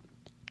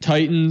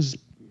 Titans,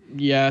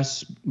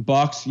 yes.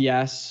 Bucks,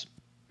 yes.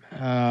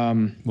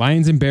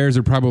 Lions and Bears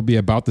are probably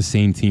about the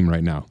same team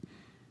right now.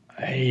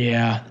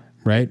 Yeah.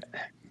 Right?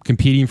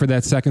 Competing for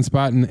that second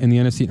spot in the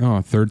NFC.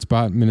 Oh, third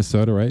spot,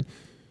 Minnesota, right?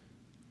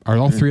 Are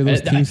all 3 of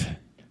those teams?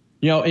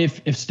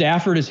 If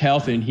Stafford is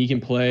healthy and he can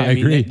play, I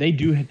agree.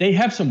 They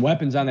have some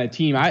weapons on that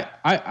team.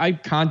 I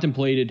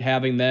contemplated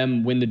having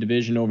them win the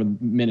division over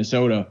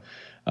Minnesota.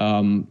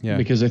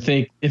 Because I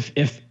think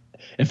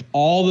if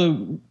all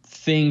the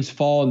things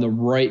fall in the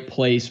right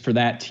place for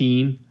that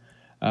team,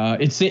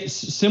 it's a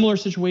similar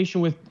situation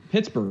with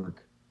Pittsburgh.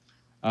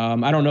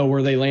 I don't know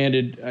where they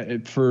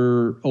landed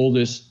for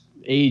oldest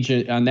age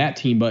on that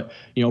team, but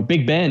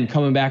Big Ben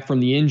coming back from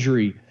the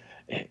injury,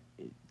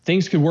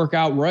 things could work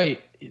out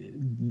right.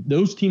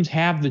 Those teams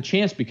have the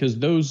chance because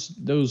those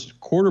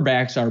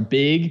quarterbacks are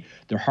big.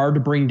 They're hard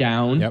to bring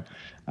down. Yep.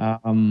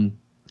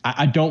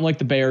 I don't like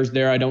the Bears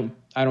there. I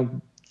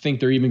don't think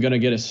they're even going to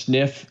get a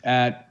sniff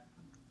at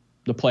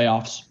the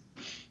playoffs.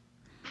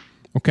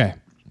 Okay.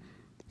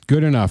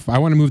 Good enough. I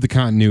want to move to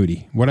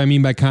continuity. What I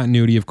mean by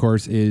continuity, of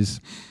course, is,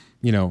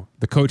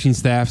 the coaching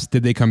staffs,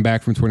 did they come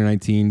back from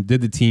 2019?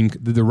 Did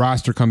the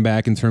roster come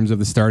back in terms of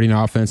the starting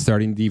offense,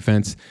 starting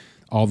defense,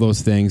 all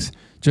those things?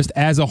 Just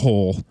as a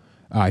whole,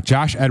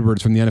 Josh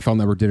Edwards from the NFL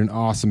Network did an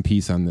awesome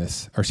piece on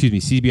this. Or excuse me,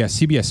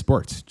 CBS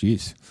Sports.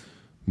 Jeez.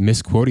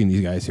 Misquoting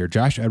these guys here.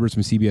 Josh Edwards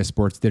from CBS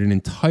Sports did an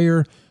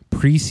entire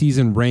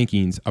preseason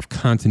rankings of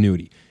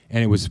continuity.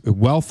 And it was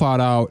well thought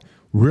out,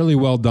 really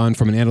well done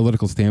from an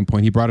analytical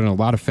standpoint. He brought in a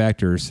lot of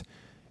factors.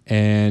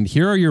 And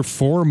here are your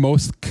 4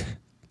 most,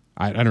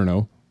 I don't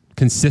know,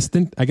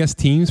 consistent, I guess,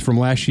 teams from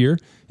last year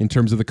in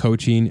terms of the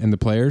coaching and the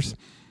players.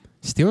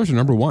 Steelers are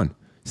number 1.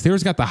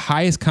 Steelers got the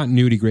highest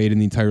continuity grade in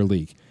the entire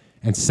league.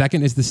 And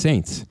second is the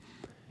Saints.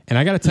 And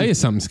I got to tell you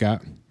something,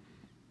 Scott.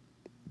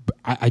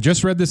 I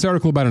just read this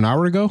article about an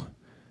hour ago.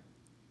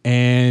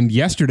 And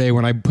yesterday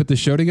when I put the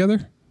show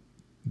together,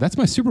 that's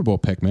my Super Bowl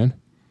pick, man.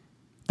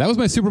 That was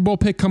my Super Bowl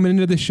pick coming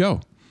into this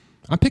show.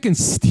 I'm picking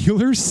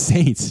Steelers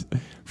Saints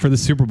for the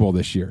Super Bowl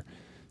this year.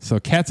 So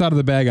cat's out of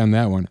the bag on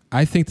that one.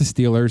 I think the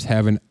Steelers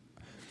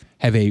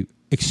have a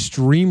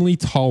extremely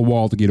tall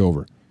wall to get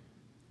over.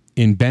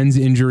 In Ben's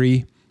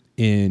injury,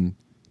 in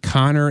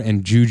Connor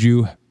and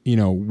Juju,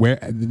 where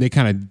they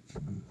kind of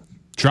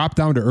dropped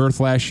down to earth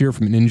last year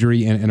from an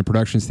injury and a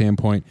production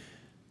standpoint.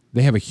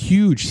 They have a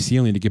huge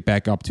ceiling to get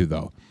back up to,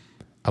 though.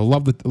 I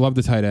love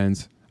the tight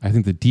ends. I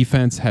think the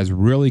defense has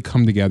really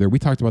come together. We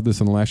talked about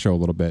this on the last show a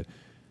little bit.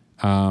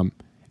 And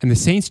the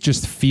Saints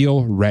just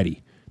feel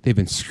ready. They've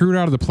been screwed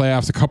out of the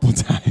playoffs a couple of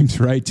times,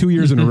 right? 2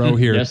 years in a row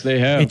here. Yes, they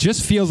have. It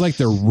just feels like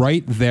they're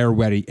right there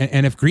ready.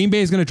 And if Green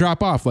Bay is going to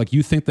drop off like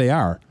you think they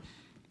are,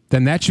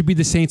 then that should be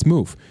the Saints'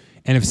 move.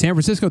 And if San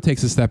Francisco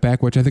takes a step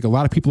back, which I think a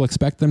lot of people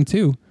expect them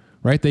to,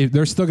 right?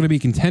 They're still going to be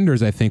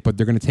contenders, I think, but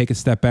they're going to take a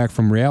step back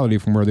from reality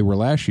from where they were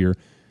last year.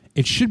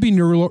 It should be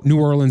New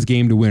Orleans'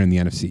 game to win in the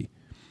NFC.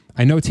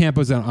 I know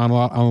Tampa's on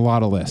a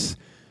lot of lists,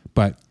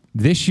 but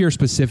this year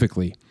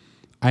specifically,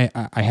 I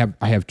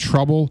have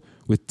trouble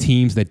with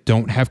teams that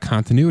don't have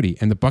continuity,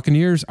 and the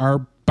Buccaneers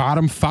are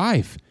bottom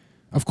 5.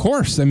 Of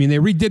course, I mean they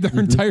redid their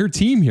entire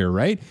team here,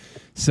 right?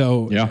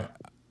 So yeah.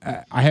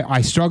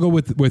 I struggle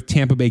with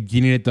Tampa Bay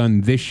getting it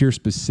done this year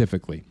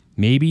specifically.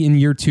 Maybe in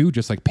year 2,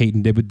 just like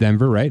Peyton did with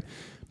Denver, right?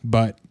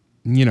 But,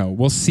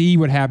 we'll see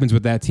what happens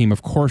with that team.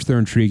 Of course, they're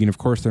intriguing. Of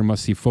course, they're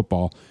must-see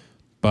football.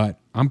 But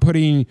I'm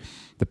putting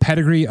the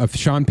pedigree of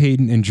Sean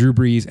Payton and Drew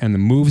Brees and the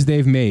moves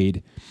they've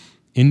made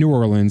in New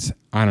Orleans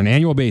on an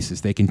annual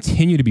basis. They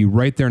continue to be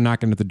right there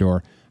knocking at the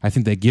door. I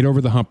think they get over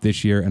the hump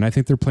this year, and I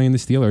think they're playing the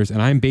Steelers.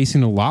 And I'm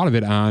basing a lot of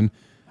it on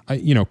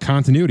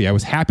continuity. I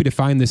was happy to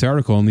find this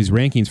article and these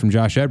rankings from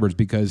Josh Edwards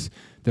because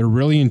they're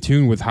really in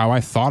tune with how I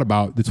thought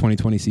about the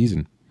 2020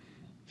 season.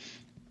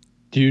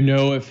 Do you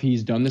know if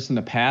he's done this in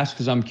the past?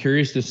 Because I'm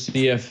curious to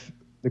see if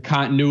the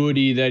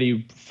continuity that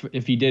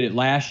if he did it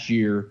last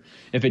year,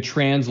 if it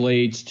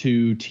translates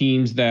to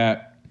teams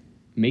that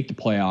make the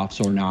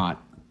playoffs or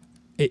not.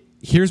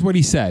 Here's what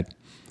he said.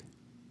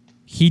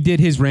 He did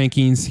his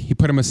rankings. He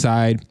put them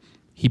aside.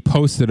 He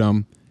posted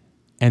them.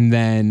 And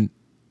then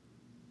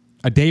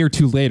a day or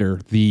two later,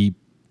 the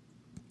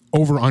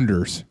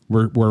over-unders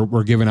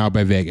were given out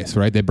by Vegas,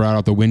 right? They brought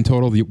out the win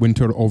total,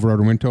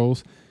 over-under win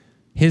totals.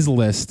 His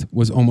list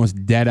was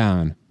almost dead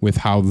on with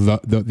how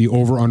the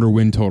over-under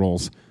win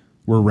totals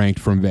were ranked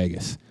from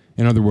Vegas.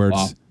 In other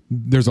words,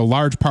 There's a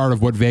large part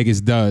of what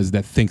Vegas does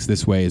that thinks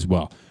this way as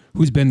well.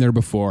 Who's been there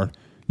before?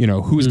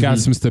 Who's got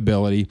some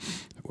stability?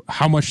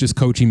 How much does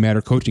coaching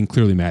matter? Coaching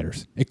clearly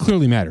matters. It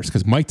clearly matters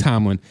because Mike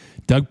Tomlin,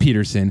 Doug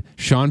Peterson,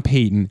 Sean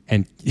Payton,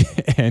 and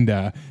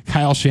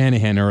Kyle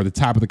Shanahan are at the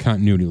top of the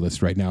continuity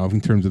list right now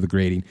in terms of the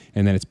grading,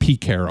 and then it's Pete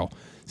Carroll.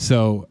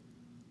 So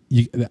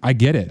I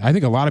get it. I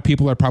think a lot of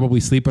people are probably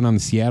sleeping on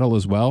the Seattle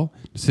as well.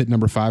 Sit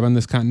number 5 on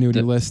this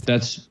continuity list.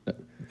 Is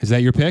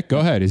that your pick? Go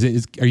ahead.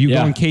 Are you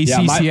going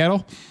KC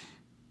Seattle?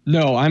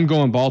 No, I'm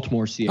going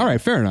Baltimore Seattle. All right,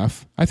 fair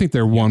enough. I think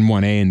they're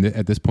 1A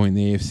at this point in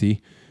the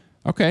AFC.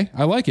 Okay,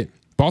 I like it.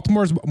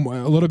 Baltimore's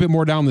a little bit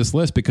more down this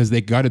list because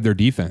they gutted their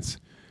defense.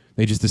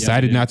 They just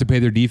decided not to pay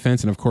their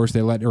defense, and of course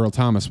they let Earl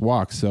Thomas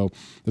walk. So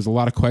there's a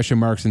lot of question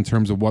marks in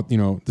terms of what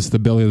the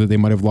stability that they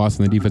might have lost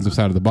on the defensive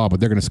side of the ball. But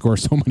they're going to score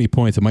so many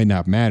points it might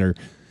not matter.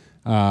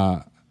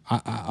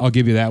 I'll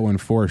give you that one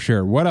for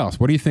sure. What else?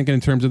 What are you thinking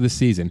in terms of this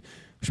season?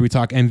 Should we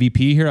talk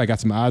MVP here? I got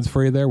some odds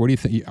for you there. What do you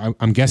think?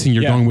 I'm guessing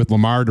you're going with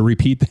Lamar to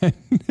repeat that.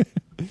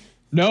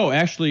 No,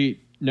 actually,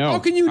 no. How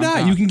can you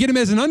not? You can get him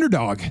as an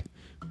underdog.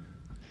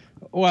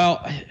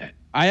 Well,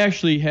 I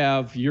actually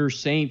have your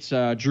Saints,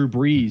 Drew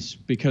Brees,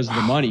 because of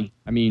the money.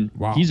 I mean,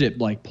 he's at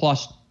like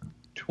plus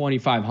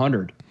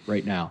 2,500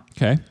 right now.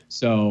 Okay.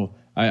 So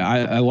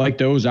I like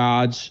those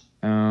odds.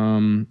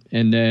 And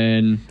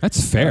then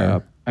that's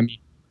fair.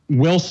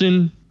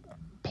 Wilson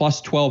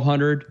plus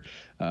 1,200.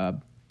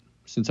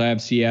 Since I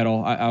have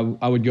Seattle,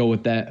 I would go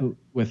with that,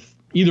 with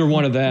either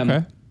one of them.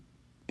 Okay.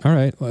 All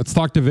right. Let's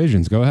talk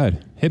divisions. Go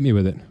ahead. Hit me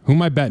with it. Who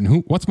am I betting?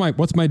 What's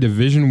my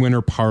division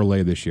winner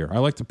parlay this year? I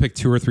like to pick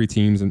 2 or 3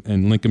 teams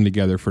and link them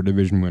together for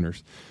division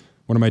winners.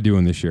 What am I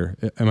doing this year?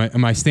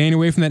 Am I staying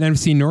away from that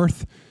NFC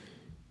North?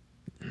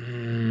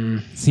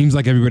 Seems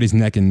like everybody's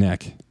neck and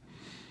neck.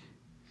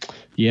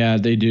 Yeah,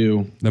 they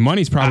do. The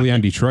money's probably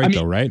on Detroit,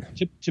 though, right?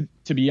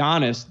 To be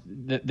honest,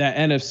 that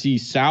NFC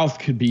South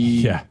could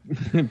be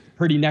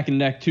pretty neck and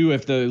neck too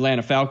if the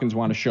Atlanta Falcons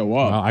want to show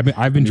up. Well,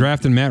 I've been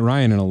drafting Matt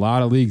Ryan in a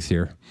lot of leagues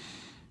here.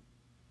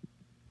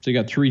 So you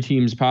got 3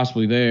 teams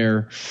possibly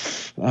there.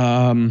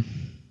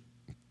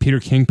 Peter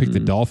King picked the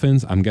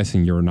Dolphins. I'm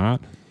guessing you're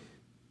not.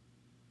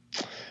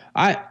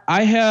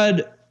 I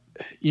had,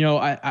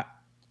 I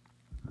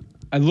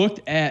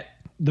looked at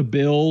the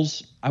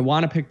Bills. I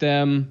want to pick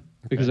them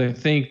because I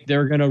think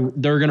they're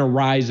gonna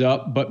rise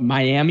up, but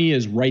Miami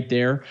is right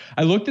there.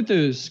 I looked at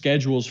the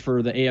schedules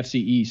for the AFC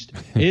East.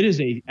 It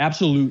is a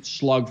absolute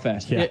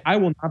slugfest. Yeah. I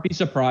will not be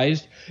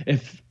surprised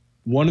if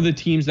one of the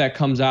teams that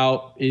comes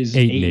out is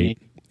 8-8.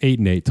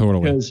 8-8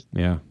 totally.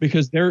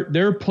 Because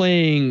they're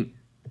playing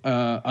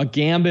a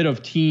gambit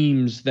of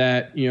teams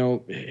that,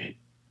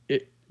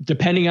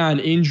 depending on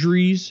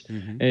injuries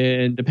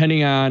and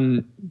depending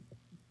on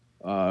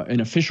an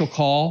official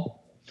call,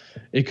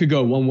 it could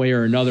go one way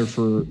or another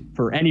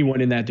for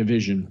anyone in that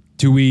division.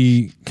 Do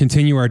we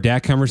continue our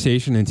Dak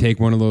conversation and take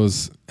one of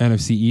those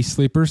NFC East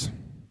sleepers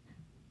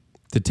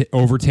to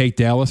overtake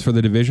Dallas for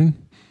the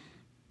division?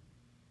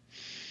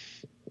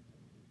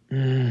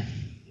 I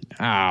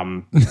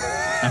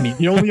mean,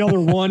 the only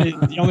other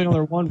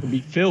one would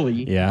be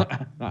Philly. Yeah.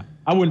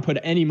 I wouldn't put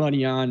any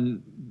money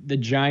on the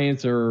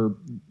Giants or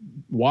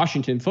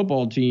Washington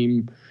football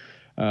team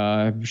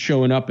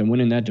showing up and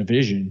winning that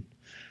division.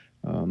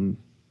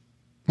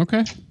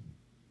 Okay.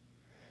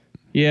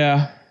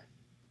 Yeah.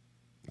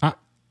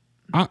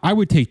 I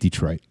would take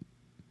Detroit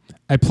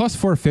at plus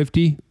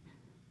 450.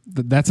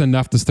 That's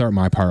enough to start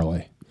my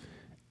parlay.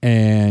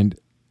 And,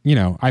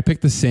 I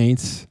picked the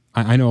Saints.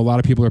 I know a lot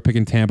of people are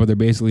picking Tampa. They're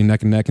basically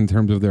neck and neck in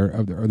terms of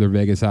their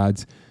Vegas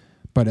odds.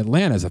 But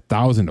Atlanta's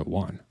 1,000 to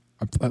 1.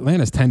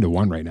 Atlanta's 10 to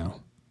 1 right now.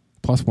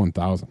 Plus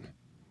 1,000.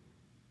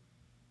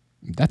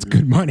 That's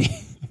good money.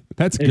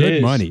 That's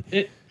good money.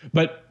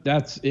 But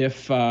that's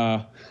if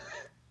Atlanta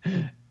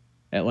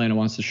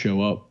wants to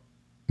show up.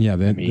 Yeah,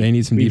 they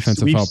need some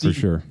defensive help for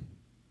sure.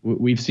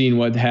 We've seen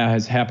what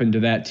has happened to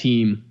that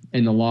team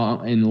in the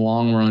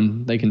long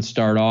run. They can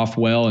start off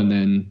well and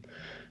then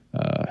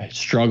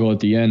struggle at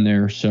the end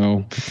there.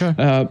 So,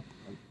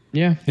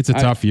 yeah, it's a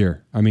tough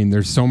year. I mean,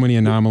 there's so many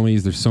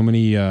anomalies. There's so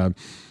many. The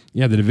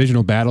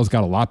divisional battles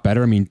got a lot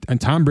better. I mean, and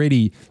Tom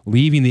Brady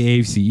leaving the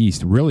AFC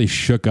East really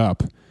shook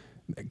up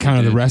kind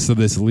of the rest of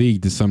this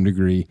league to some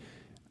degree.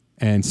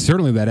 And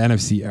certainly that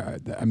NFC,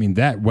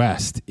 that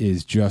West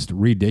is just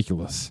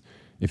ridiculous.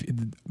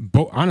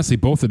 Honestly,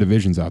 both the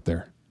divisions out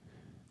there.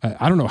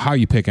 I don't know how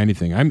you pick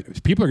anything.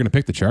 People are going to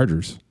pick the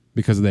Chargers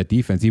because of that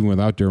defense, even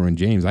without Derwin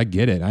James. I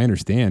get it. I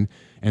understand.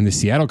 And the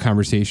Seattle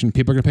conversation,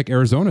 people are going to pick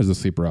Arizona as a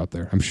sleeper out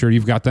there. I'm sure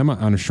you've got them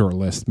on a short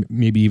list,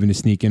 maybe even to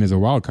sneak in as a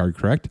wild card,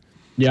 correct?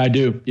 Yeah, I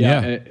do.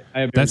 Yeah.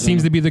 I have that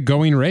seems to be the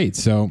going rate.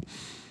 So,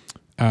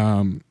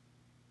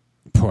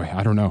 boy,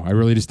 I don't know. I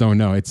really just don't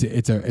know.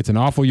 It's an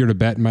awful year to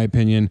bet, in my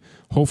opinion.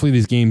 Hopefully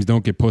these games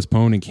don't get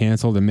postponed and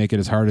canceled and make it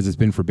as hard as it's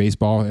been for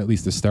baseball, at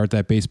least to start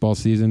that baseball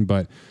season.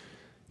 But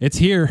it's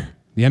here.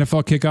 The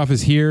NFL kickoff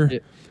is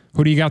here.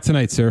 Who do you got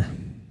tonight, sir?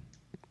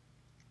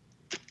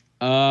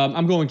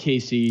 I'm going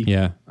KC.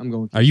 Yeah. I'm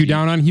going KC. Are you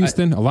down on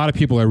Houston? A lot of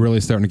people are really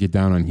starting to get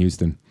down on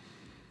Houston.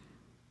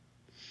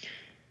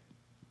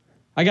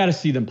 I got to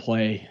see them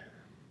play.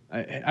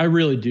 I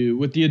really do.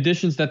 With the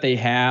additions that they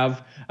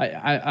have,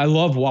 I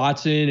love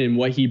Watson and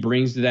what he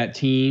brings to that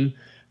team.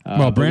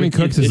 Well, Brandon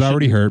Cooks is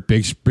already hurt.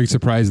 Big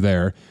surprise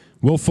there.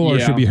 Will Fuller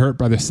should be hurt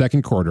by the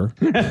second quarter.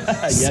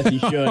 Yes, he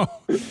should.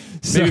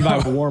 Maybe by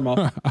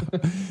warm-up.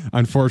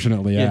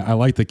 Unfortunately, I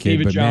like the kid.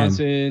 David but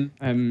Johnson.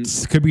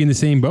 Could be in the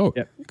same boat.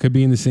 Yep. Could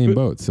be in the same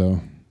boat.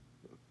 So,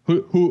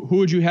 Who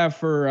would you have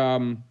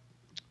for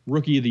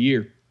Rookie of the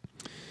Year?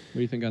 What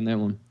do you think on that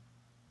one?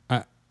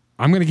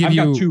 I'm going to give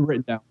you... I've got two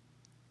written down.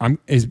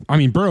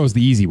 Burrow's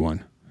the easy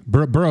one.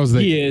 Burrow's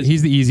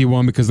he's the easy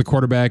one because the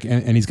quarterback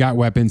and he's got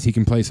weapons he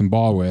can play some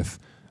ball with.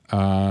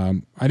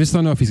 I just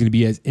don't know if he's going to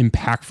be as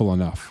impactful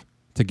enough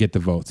to get the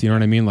votes. You know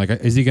what I mean? Like,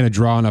 is he going to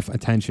draw enough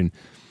attention?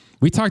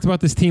 We talked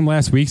about this team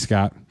last week,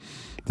 Scott.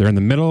 They're in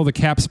the middle of the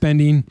cap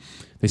spending.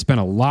 They spent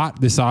a lot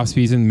this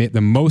offseason,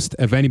 the most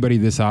of anybody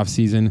this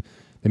offseason.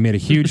 They made a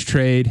huge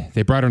trade.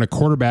 They brought in a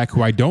quarterback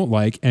who I don't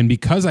like, and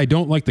because I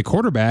don't like the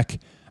quarterback,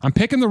 I'm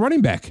picking the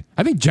running back.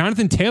 I think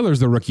Jonathan Taylor's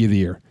the Rookie of the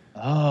Year.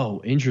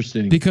 Oh,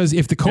 interesting. Because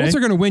if the Colts are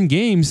going to win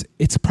games,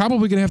 it's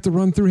probably going to have to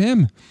run through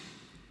him.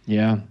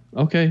 Yeah.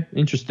 Okay.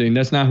 Interesting.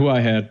 That's not who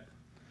I had.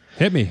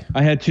 Hit me.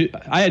 I had two.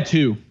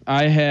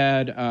 I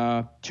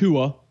had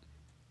Tua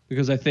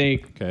because I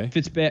think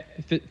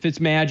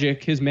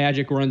Fitzmagic, his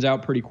magic runs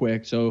out pretty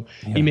quick. So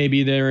he may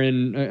be there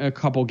in a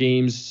couple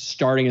games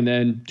starting, and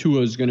then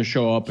Tua's going to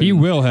show up. He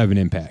will have an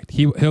impact.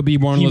 He'll be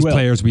one of those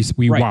players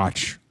we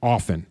watch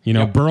often.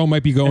 Burrow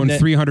might be going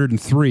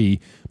 303,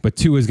 but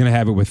Tua's going to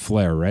have it with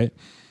flair, right?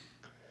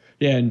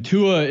 Yeah, and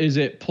Tua is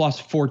at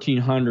plus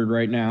 1,400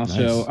 right now. Nice.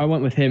 So I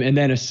went with him. And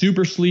then a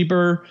super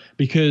sleeper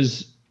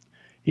because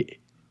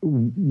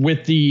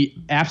with the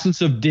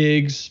absence of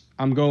Diggs,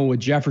 I'm going with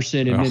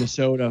Jefferson in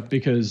Minnesota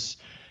because,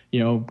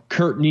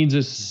 Kurt needs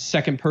a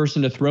second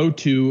person to throw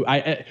to.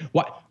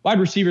 Wide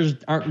receivers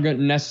aren't going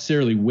to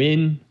necessarily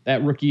win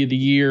that Rookie of the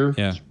Year.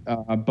 Yeah.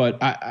 But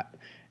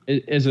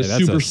as a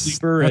super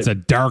sleeper. That's a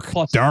dark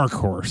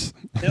horse.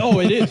 Oh,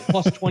 it is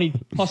plus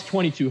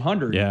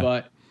 2,200. Yeah.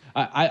 But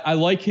I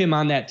like him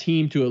on that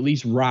team to at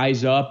least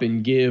rise up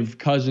and give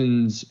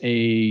Cousins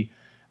a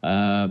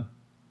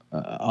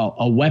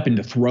weapon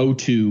to throw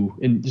to,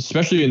 and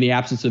especially in the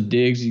absence of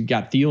Diggs, you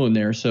got Thielen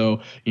there,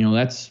 so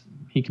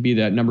he could be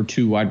that number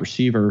 2 wide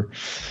receiver.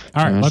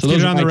 All right, let's get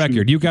it on the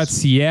record. You got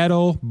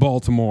Seattle,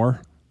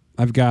 Baltimore.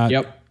 I've got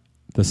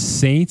the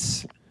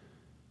Saints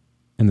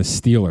and the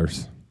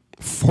Steelers.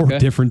 4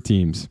 different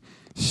teams.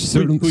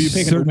 Certain, who you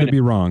picking certain to be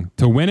wrong.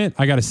 To win it,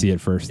 I got to see it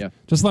first. Yeah.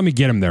 Just let me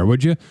get him there,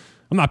 would you?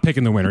 I'm not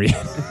picking the winner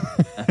yet.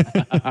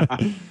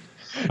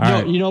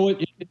 No, you know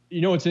what?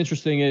 You know what's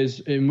interesting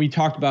is, and we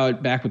talked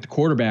about back with the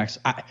quarterbacks.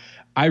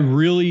 I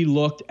really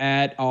looked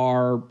at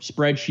our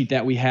spreadsheet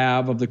that we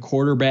have of the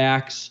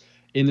quarterbacks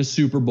in the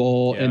Super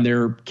Bowl and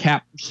their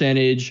cap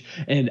percentage,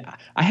 and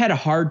I had a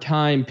hard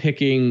time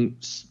picking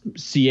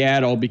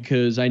Seattle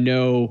because I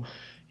know,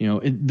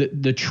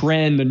 the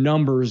trend, the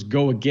numbers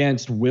go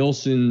against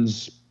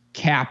Wilson's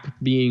cap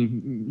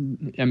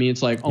being,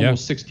 it's like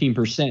almost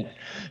 16%.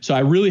 So I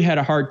really had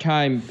a hard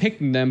time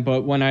picking them,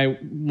 but when I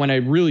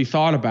really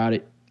thought about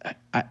it,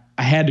 I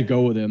had to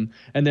go with him.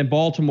 And then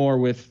Baltimore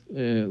with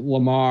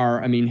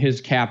Lamar,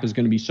 his cap is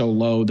going to be so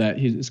low that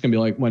it's going to be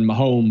like when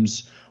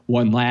Mahomes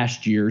won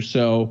last year.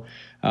 So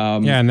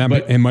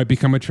it might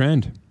become a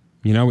trend.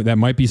 That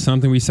might be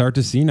something we start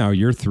to see now.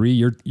 Year 3,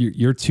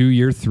 year 2,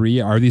 year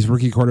 3. Are these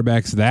rookie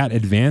quarterbacks that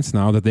advanced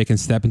now that they can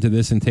step into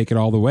this and take it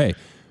all the way?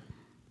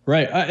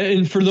 Right.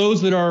 And for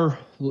those that are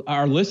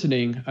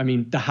listening,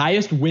 the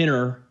highest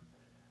winner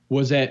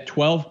was at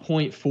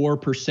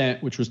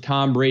 12.4%, which was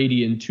Tom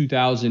Brady in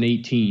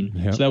 2018.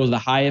 Yep. So that was the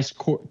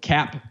highest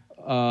cap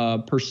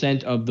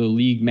percent of the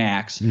league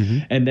max. Mm-hmm.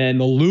 And then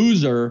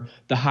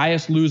the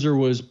highest loser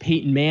was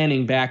Peyton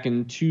Manning back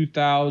in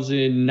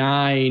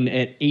 2009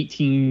 at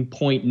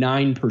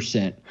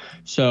 18.9%.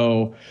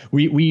 So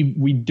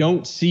we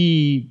don't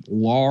see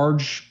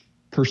large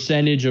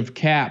percentage of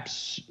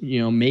caps,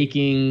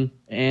 making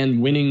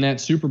and winning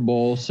that Super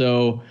Bowl.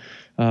 So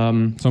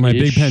my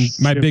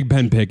Big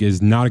Pen pick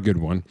is not a good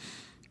one,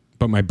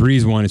 but my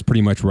Breeze one is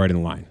pretty much right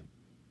in line.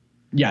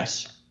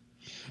 Yes.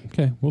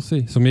 Okay, we'll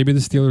see. So maybe the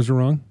Steelers are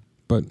wrong,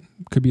 but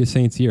could be a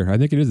Saints year. I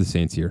think it is the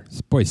Saints year.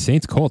 Boy,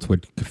 Saints Colts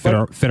would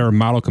fit our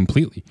model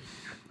completely,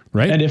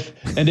 right? And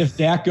if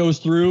Dak goes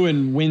through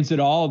and wins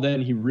it all,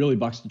 then he really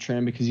bucks the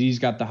trend because he's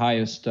got the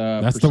highest.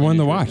 That's the one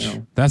to watch.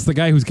 That's the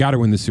guy who's got to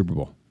win the Super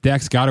Bowl.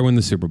 Dak's got to win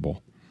the Super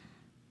Bowl.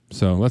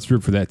 So let's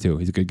root for that too.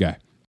 He's a good guy.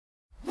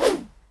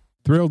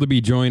 Thrilled to be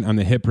joined on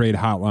the Hit Parade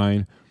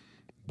hotline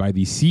by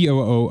the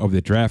COO of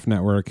the Draft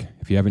Network.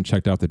 If you haven't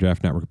checked out the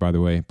Draft Network, by the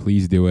way,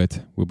 please do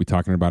it. We'll be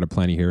talking about it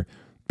plenty here.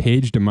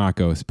 Paige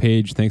Dimakos.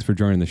 Paige, thanks for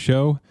joining the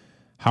show.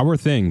 How are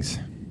things?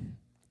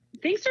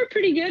 Things are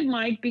pretty good,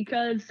 Mike,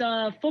 because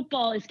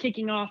football is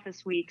kicking off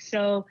this week.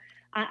 So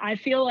I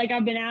feel like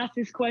I've been asked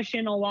this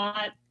question a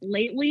lot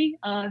lately.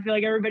 I feel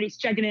like everybody's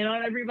checking in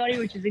on everybody,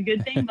 which is a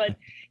good thing. But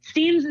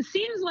it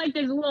seems like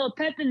there's a little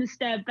pep in the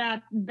step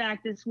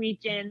back this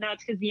weekend.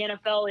 That's because the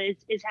NFL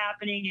is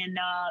happening, and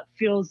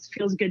feels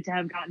good to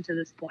have gotten to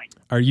this point.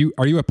 Are you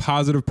a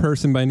positive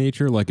person by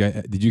nature? Like,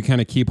 did you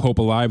kind of keep hope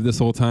alive this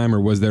whole time,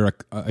 or was there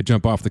a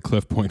jump off the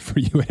cliff point for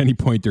you at any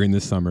point during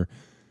this summer?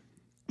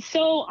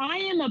 So I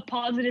am a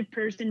positive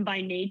person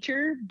by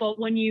nature, but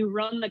when you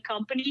run the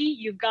company,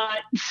 you've got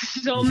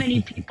so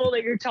many people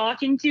that you're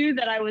talking to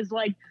that I was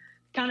like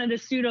kind of the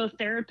pseudo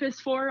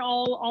therapist for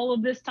all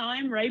of this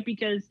time, right?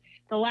 Because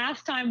the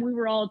last time we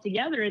were all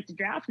together at the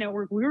Draft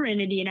Network, we were in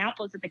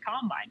Indianapolis at the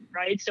Combine,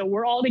 right? So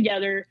we're all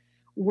together.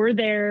 We're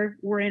there.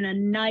 We're in a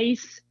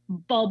nice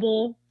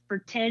bubble for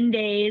 10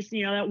 days.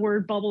 That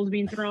word bubble is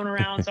being thrown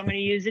around, so I'm going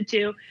to use it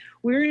too.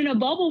 We were in a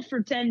bubble for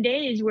 10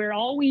 days where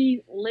all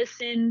we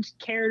listened,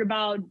 cared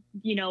about,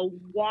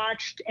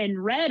 watched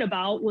and read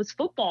about was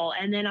football.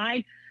 And then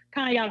I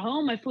kind of got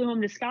home. I flew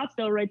home to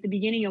Scottsdale right at the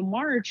beginning of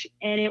March.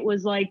 And it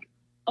was like,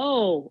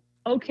 oh,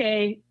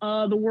 okay,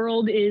 the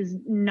world is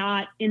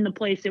not in the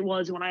place it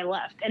was when I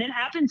left. And it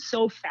happened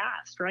so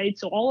fast, right?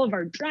 So all of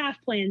our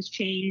draft plans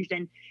changed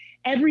and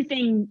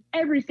everything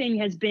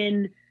has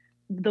been,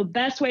 the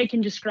best way I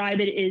can describe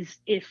it is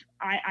if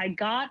I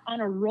got on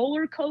a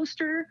roller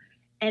coaster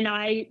and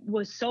I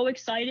was so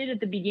excited at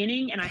the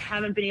beginning and I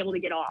haven't been able to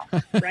get off,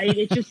 right?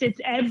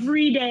 It's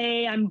every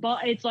day.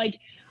 It's like,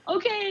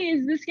 okay,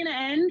 is this going to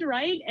end?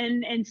 Right.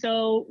 And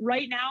so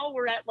right now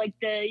we're at like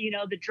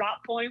the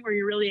drop point where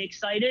you're really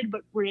excited,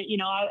 but we're,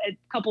 a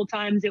couple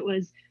times it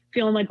was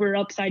feeling like we're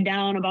upside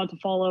down about to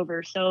fall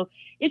over. So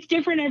it's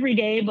different every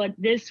day, but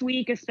this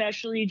week,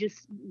 especially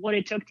just what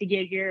it took to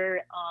get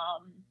here,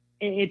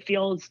 it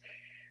feels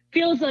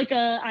like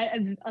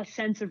a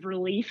sense of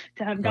relief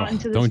to have gotten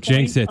to this don't point.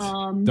 Jinx it.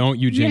 Don't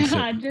you jinx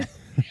it.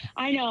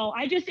 I know.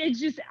 It's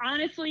just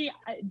honestly,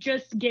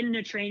 just getting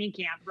to training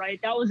camp,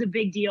 right? That was a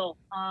big deal.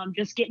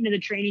 Just getting to the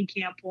training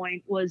camp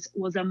point was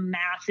a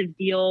massive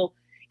deal.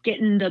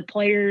 Getting the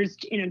players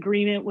in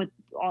agreement with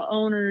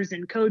owners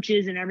and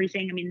coaches and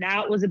everything.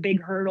 That was a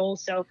big hurdle.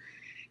 So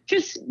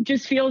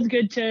just feels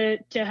good to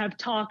have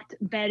talked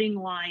betting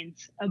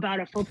lines about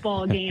a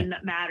football game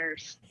that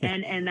matters.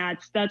 And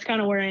that's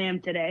kind of where I am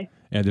today.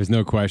 Yeah, there's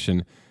no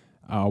question.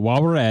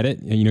 While we're at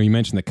it, you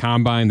mentioned the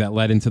Combine that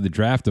led into the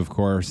draft, of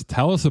course.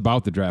 Tell us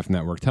about the Draft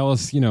Network. Tell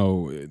us,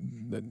 the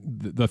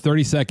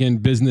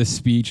 30-second business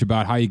speech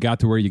about how you got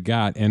to where you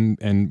got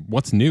and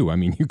what's new.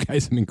 You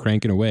guys have been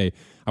cranking away.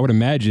 I would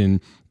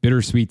imagine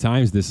bittersweet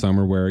times this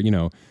summer where,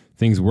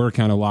 things were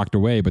kind of locked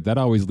away, but that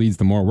always leads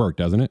to more work,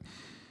 doesn't it?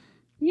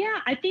 Yeah,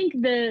 I think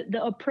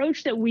the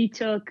approach that we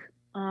took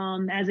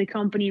as a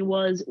company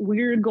was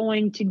we're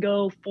going to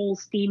go full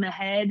steam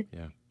ahead.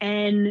 Yeah.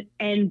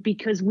 And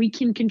because we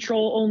can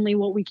control only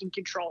what we can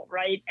control,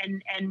 right?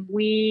 And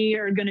we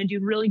are going to do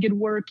really good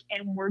work,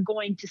 and we're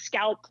going to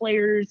scout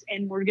players,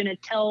 and we're going to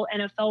tell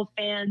NFL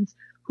fans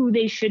who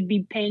they should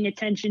be paying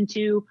attention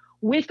to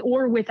with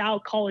or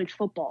without college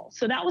football.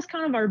 So that was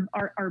kind of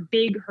our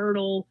big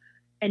hurdle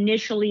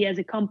initially as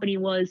a company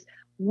was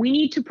we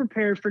need to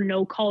prepare for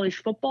no college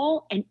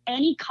football, and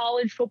any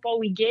college football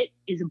we get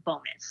is a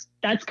bonus.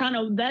 That's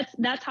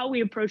how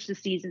we approach the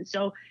season.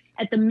 So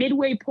at the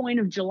midway point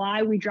of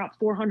July, we dropped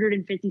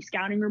 450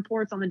 scouting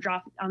reports on the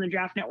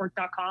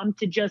draftnetwork.com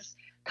to just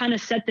kind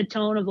of set the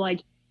tone of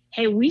like,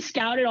 hey, we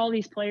scouted all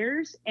these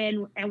players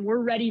and we're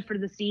ready for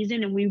the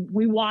season. And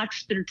we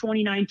watched their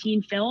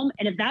 2019 film.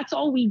 And if that's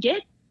all we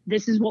get,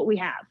 this is what we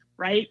have.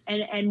 Right.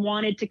 And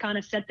wanted to kind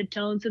of set the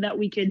tone so that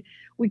we could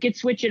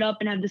switch it up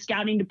and have the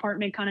scouting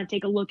department kind of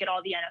take a look at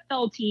all the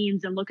NFL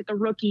teams and look at the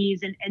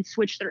rookies and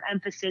switch their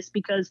emphasis,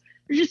 because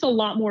there's just a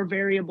lot more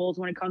variables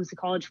when it comes to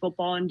college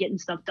football and getting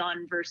stuff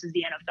done versus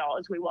the NFL,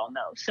 as we well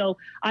know. So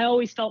I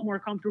always felt more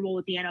comfortable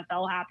with the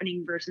NFL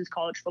happening versus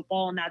college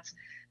football. And that's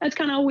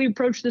kind of how we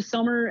approach the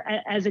summer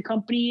as a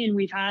company. And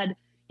we've had,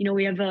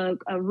 we have a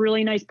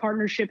really nice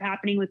partnership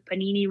happening with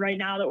Panini right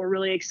now that we're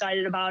really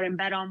excited about, and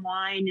Bet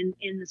Online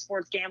in the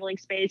sports gambling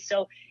space.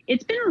 So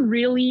it's been a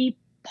really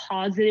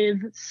positive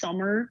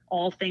summer,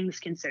 all things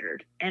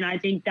considered. And I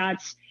think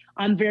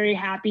I'm very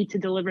happy to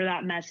deliver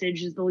that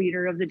message as the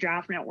leader of the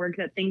Draft Network,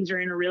 that things are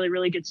in a really,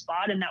 really good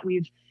spot, and that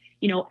we've,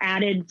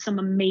 added some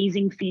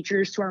amazing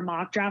features to our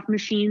mock draft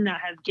machine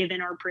that have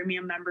given our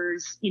premium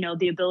members,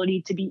 the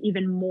ability to be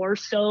even more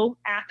so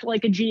act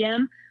like a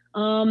GM.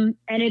 And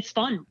it's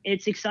fun.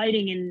 It's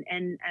exciting.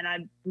 And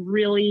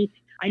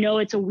I know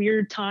it's a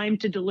weird time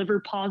to deliver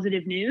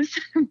positive news,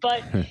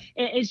 but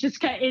I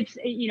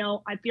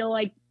feel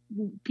like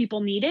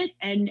people need it,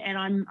 and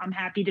I'm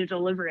happy to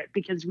deliver it,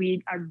 because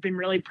I've been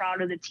really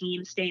proud of the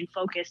team staying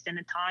focused in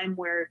a time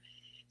where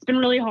it's been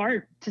really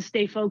hard to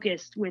stay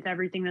focused with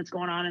everything that's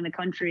going on in the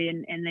country,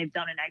 and they've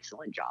done an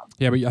excellent job.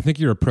 Yeah, but I think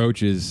your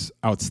approach is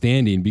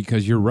outstanding,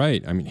 because you're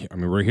right. I mean,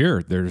 we're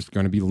here. There's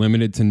going to be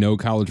limited to no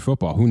college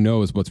football. Who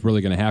knows what's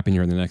really going to happen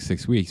here in the next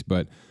 6 weeks?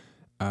 But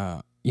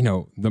the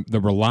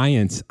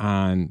reliance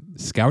on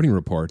scouting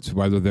reports,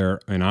 whether they're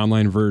an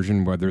online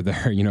version, whether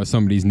they're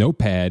somebody's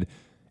notepad,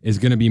 is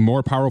going to be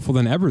more powerful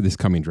than ever this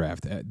coming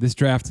draft. This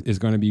draft is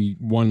going to be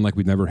one like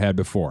we've never had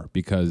before,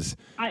 because,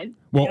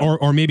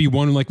 or maybe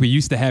one like we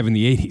used to have in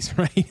the 80s,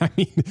 right? I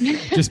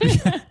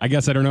mean, I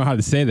guess I don't know how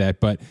to say that,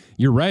 but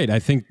you're right. I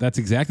think that's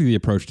exactly the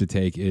approach to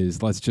take,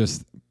 is let's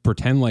just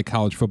pretend like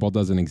college football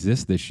doesn't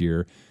exist this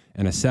year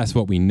and assess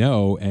what we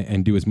know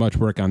and do as much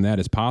work on that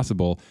as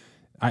possible.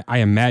 I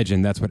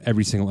imagine that's what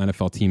every single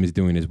NFL team is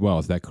doing as well.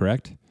 Is that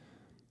correct?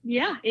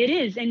 Yeah, it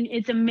is. And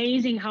it's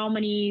amazing how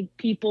many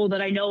people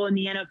that I know in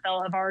the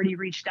NFL have already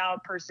reached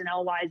out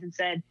personnel wise and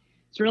said,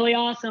 it's really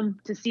awesome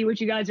to see what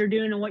you guys are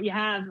doing and what you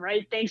have,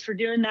 right? Thanks for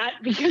doing that,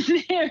 because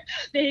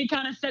they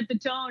kind of set the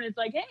tone. It's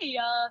like, hey,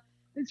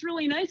 it's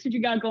really nice what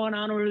you got going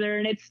on over there.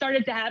 And it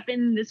started to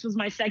happen. This was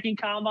my second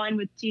combine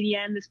with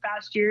TDN this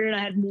past year, and I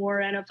had more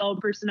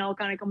NFL personnel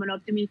kind of coming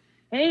up to me.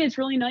 Hey, it's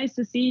really nice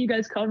to see you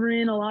guys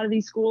covering a lot of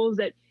these schools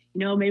that,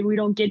 maybe we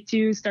don't get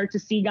to start to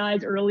see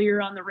guys earlier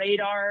on the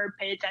radar,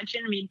 pay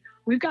attention. I mean,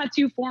 we've got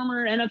 2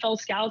 former NFL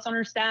scouts on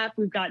our staff.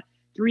 We've got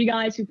 3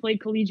 guys who played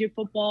collegiate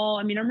football.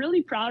 I mean, I'm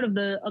really proud of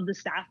the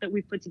staff that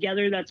we've put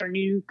together. That's our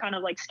new kind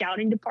of like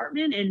scouting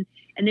department, and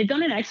they've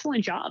done an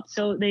excellent job.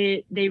 So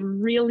they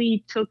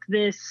really took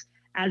this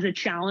as a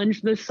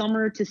challenge this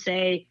summer to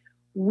say,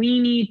 we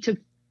need to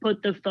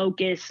put the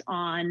focus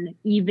on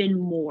even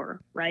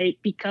more, right?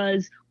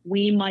 Because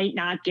we might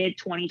not get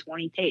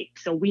 2020 tape.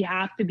 So we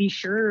have to be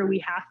sure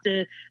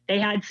they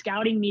had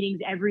scouting meetings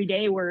every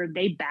day where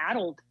they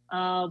battled.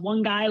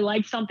 One guy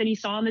liked something he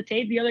saw on the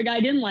tape. The other guy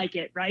didn't like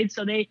it, right?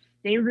 So they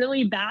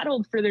really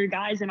battled for their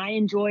guys. And I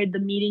enjoyed the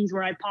meetings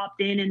where I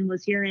popped in and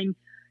was hearing,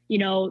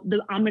 I'm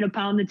going to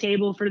pound the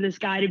table for this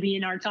guy to be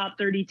in our top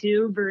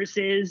 32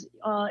 versus,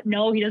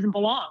 no, he doesn't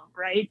belong,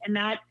 right? And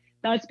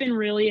that's been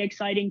really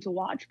exciting to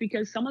watch,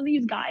 because some of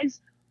these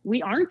guys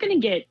we aren't going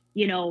to get,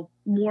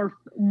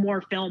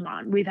 more film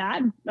on. We've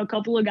had a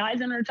couple of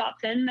guys in our top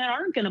 10 that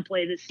aren't going to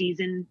play this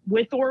season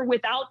with or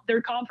without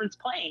their conference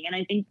playing. And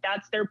I think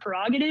that's their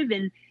prerogative.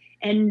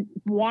 And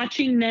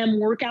watching them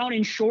work out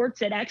in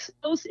shorts at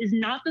Expos is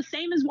not the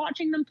same as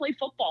watching them play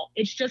football.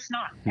 It's just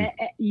not.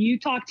 You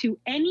talk to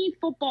any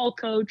football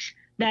coach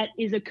that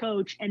is a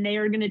coach, and they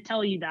are going to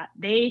tell you that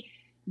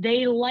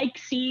they like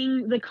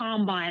seeing the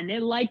combine. They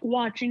like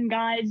watching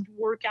guys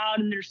work out,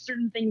 and there's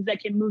certain things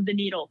that can move the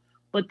needle.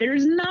 But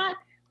there's not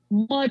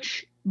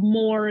much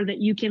more that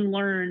you can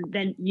learn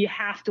than you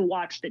have to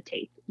watch the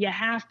tape. You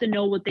have to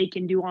know what they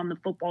can do on the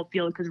football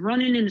field, because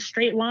running in a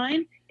straight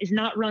line is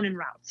not running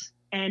routes.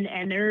 And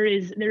there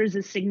is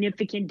a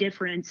significant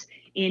difference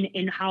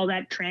in how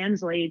that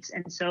translates.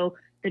 And so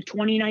the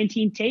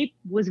 2019 tape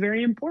was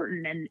very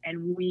important,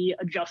 and we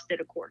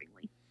adjusted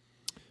accordingly.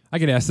 I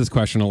get asked this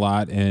question a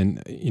lot,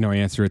 and I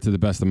answer it to the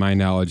best of my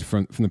knowledge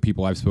from the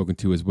people I've spoken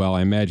to as well.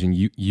 I imagine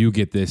you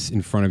get this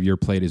in front of your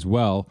plate as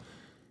well.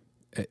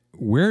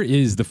 Where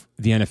is the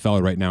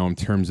NFL right now in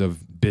terms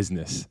of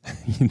business?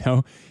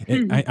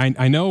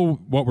 I know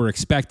what we're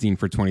expecting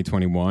for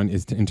 2021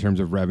 is in terms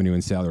of revenue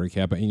and salary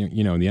cap, but the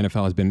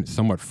NFL has been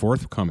somewhat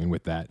forthcoming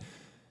with that.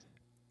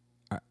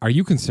 Are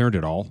you concerned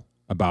at all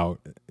about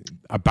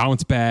a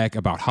bounce back,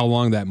 about how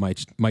long that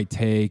might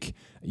take?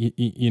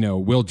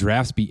 Will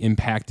drafts be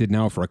impacted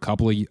now for a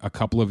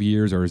couple of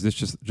years, or is this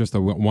just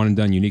a one and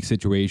done unique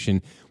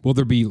situation? Will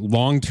there be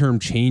long-term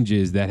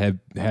changes that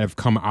have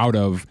come out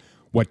of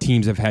what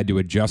teams have had to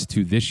adjust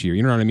to this year?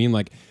 You know what I mean?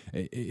 Like,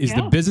 is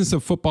the business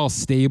of football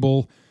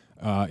stable?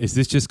 Is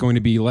this just going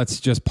to be, let's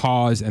just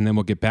pause and then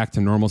we'll get back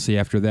to normalcy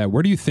after that?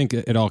 Where do you think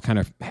it all kind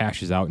of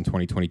hashes out in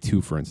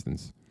 2022, for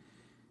instance?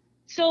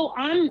 So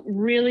I'm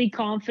really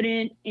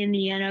confident in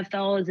the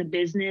NFL as a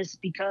business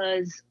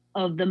because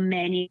of the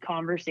many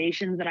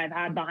conversations that I've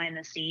had behind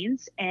the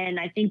scenes. And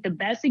I think the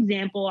best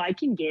example I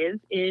can give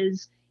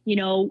is,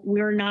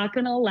 we're not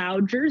going to allow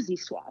jersey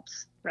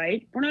swaps,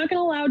 right? We're not going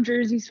to allow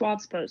jersey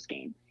swaps post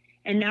game.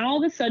 And now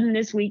all of a sudden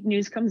this week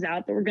news comes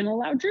out that we're going to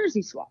allow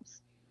jersey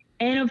swaps.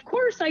 And of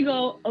course I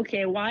go,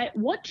 okay,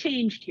 what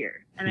changed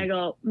here? And I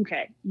go,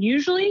 okay,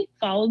 usually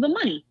follow the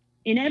money.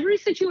 In every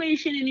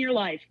situation in your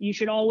life, you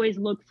should always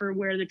look for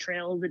where the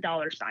trail of the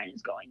dollar sign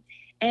is going.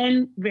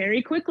 And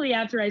very quickly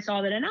after I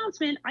saw that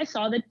announcement, I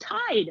saw that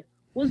Tide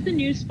was the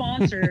new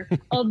sponsor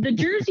of the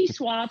jersey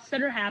swaps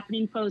that are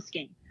happening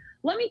post-game.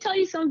 Let me tell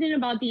you something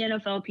about the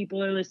NFL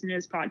people who are listening to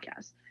this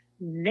podcast.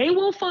 They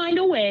will find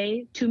a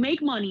way to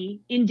make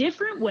money in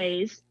different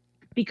ways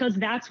because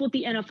that's what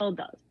the NFL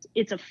does.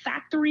 It's a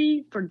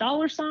factory for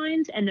dollar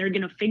signs, and they're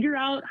going to figure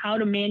out how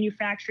to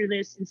manufacture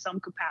this in some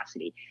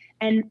capacity.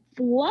 And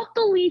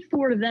luckily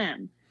for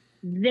them,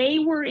 they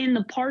were in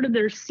the part of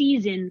their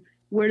season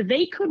where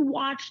they could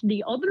watch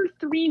the other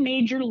three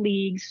major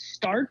leagues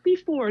start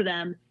before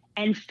them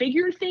and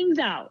figure things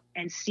out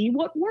and see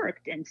what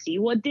worked and see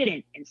what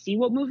didn't and see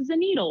what moves the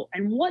needle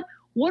and what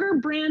are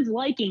brands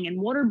liking and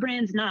what are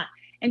brands not.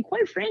 And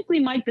quite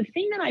frankly, Mike, the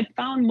thing that I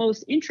found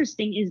most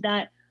interesting is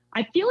that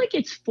I feel like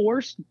it's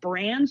forced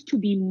brands to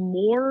be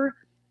more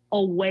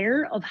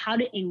aware of how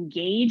to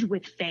engage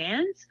with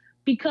fans,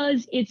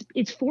 because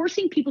it's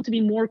forcing people to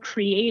be more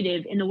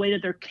creative in the way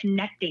that they're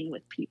connecting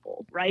with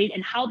people, right?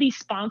 And how these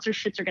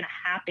sponsorships are going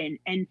to happen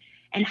and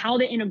how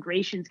the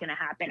integration is going to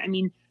happen. I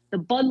mean, the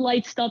Bud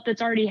Light stuff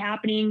that's already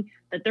happening,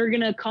 that they're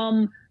going to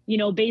come,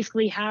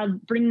 basically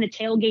bring the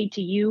tailgate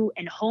to you,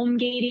 and home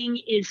gating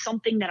is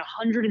something that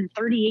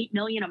 138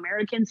 million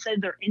Americans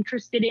said they're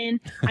interested in.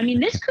 I mean,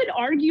 this could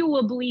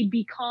arguably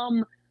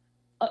become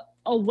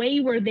a way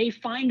where they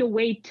find a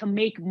way to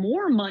make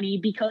more money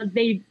because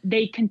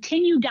they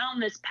continue down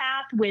this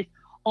path with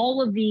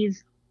all of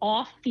these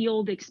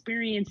off-field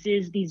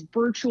experiences, these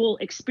virtual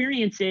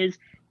experiences,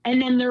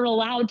 and then they're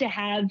allowed to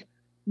have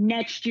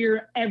next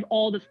year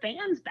all the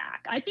fans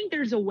back. I think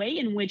there's a way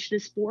in which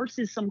this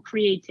forces some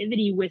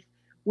creativity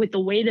with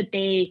the way that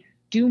they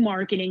do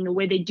marketing, the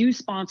way they do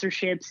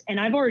sponsorships, and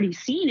I've already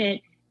seen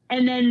it.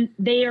 And then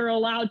they are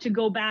allowed to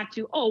go back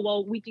to,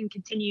 we can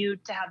continue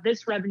to have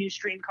this revenue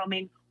stream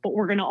coming, but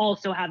we're going to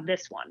also have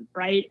this one,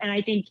 right? And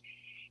I think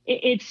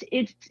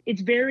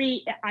it's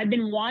very, I've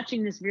been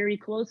watching this very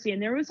closely,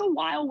 and there was a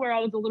while where I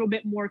was a little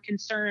bit more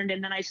concerned,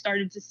 and then I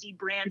started to see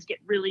brands get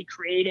really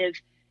creative,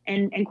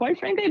 and quite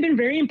frankly, I've been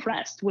very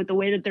impressed with the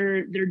way that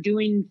they're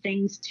doing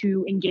things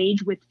to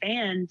engage with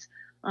fans,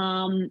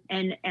 and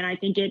I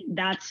think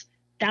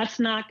that's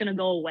not going to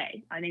go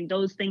away. I think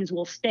those things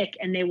will stick,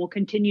 and they will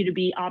continue to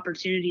be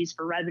opportunities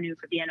for revenue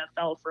for the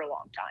NFL for a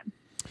long time.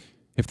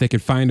 If they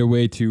could find a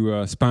way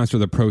to sponsor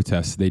the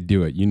protests, they'd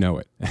do it. You know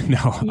it. No,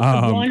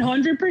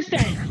 100%.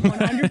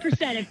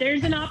 100%. If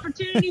there's an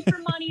opportunity for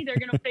money, they're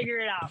going to figure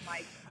it out,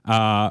 Mike.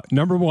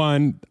 Number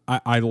one,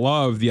 I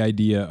love the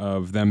idea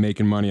of them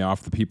making money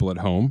off the people at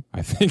home.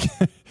 I think,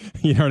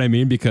 you know what I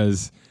mean?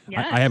 Because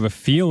yes. I have a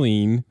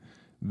feeling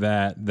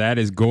that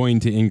is going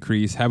to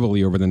increase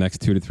heavily over the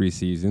next 2 to 3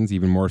 seasons,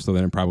 even more so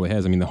than it probably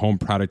has. I mean, the home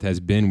product has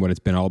been what it's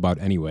been all about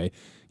anyway.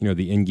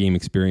 The in-game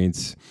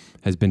experience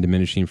has been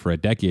diminishing for a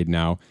decade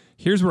now.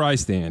 Here's where I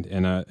stand,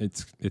 and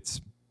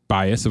it's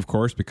bias, of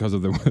course, because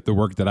of the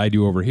work that I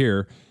do over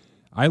here.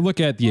 I look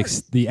at the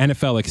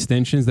NFL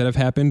extensions that have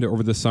happened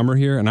over the summer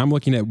here, and I'm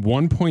looking at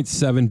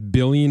 $1.7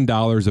 billion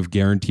of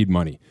guaranteed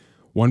money,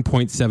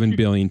 $1.7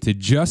 billion to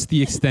just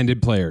the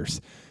extended players.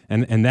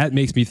 And that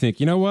makes me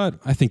think, you know what?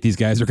 I think these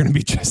guys are going to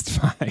be just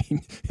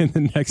fine in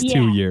the next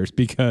 2 years,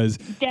 because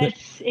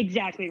that's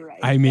exactly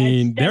right. I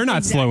mean, they're not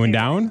exactly slowing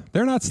down. Right.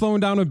 They're not slowing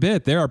down a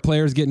bit. There are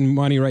players getting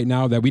money right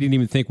now that we didn't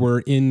even think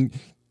were in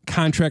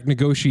contract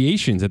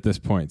negotiations at this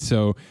point.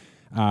 So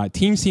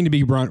teams seem to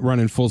be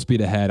running full speed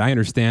ahead. I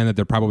understand that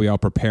they're probably all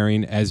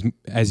preparing, as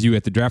you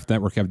at the Draft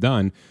Network have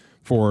done,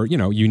 for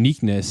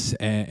uniqueness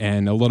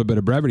and a little bit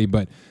of brevity,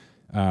 but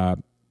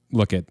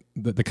look at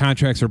the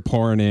contracts are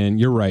pouring in.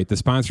 You're right. The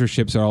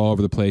sponsorships are all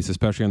over the place,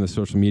 especially on the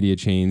social media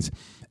chains.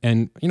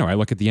 And, I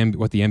look at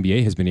what the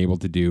NBA has been able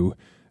to do.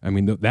 I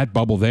mean, that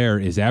bubble there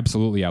is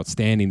absolutely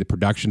outstanding. The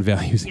production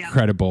value is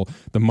incredible.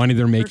 The money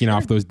they're making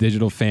off those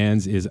digital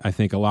fans is, I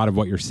think, a lot of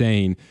what you're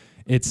saying.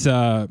 It's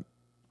all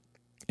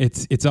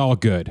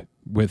good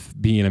with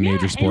being a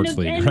major sports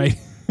league, right?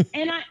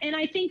 and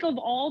I think of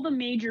all the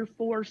major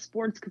 4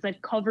 sports, because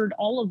I've covered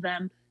all of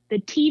them, the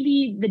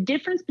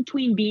difference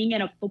between being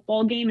at a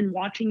football game and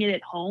watching it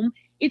at home,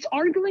 it's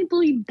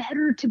arguably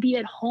better to be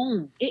at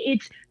home.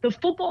 It's the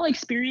football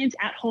experience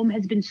at home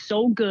has been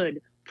so good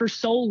for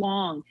so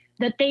long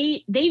that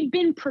they've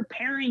been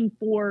preparing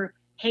for,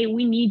 hey,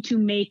 we need to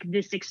make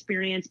this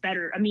experience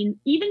better. I mean,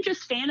 even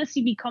just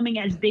fantasy becoming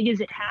as big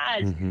as it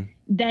has,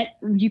 that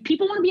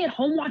people want to be at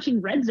home watching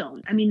Red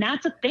Zone. I mean,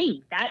 that's a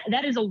thing.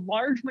 That is a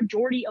large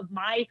majority of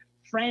my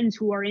friends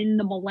who are in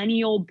the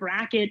millennial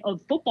bracket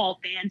of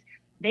football fans.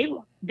 They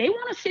want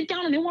to sit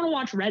down and they want to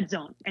watch Red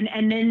Zone.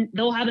 And then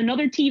they'll have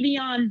another TV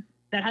on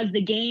that has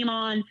the game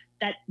on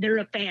that they're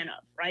a fan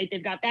of, right?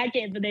 They've got that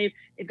game, but they've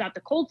got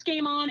the Colts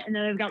game on, and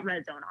then they've got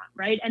Red Zone on,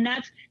 right? And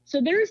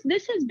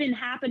this has been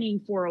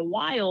happening for a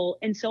while.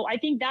 And so I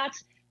think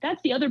that's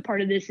the other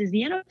part of this is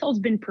the NFL's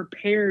been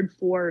prepared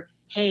for,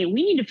 hey,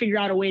 we need to figure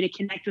out a way to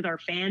connect with our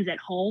fans at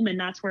home. And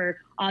that's where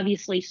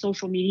obviously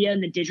social media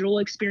and the digital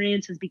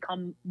experience has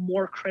become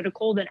more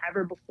critical than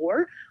ever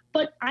before.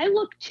 But I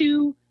look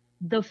to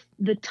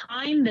the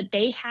time that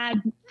they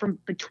had from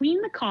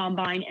between the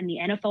combine and the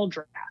NFL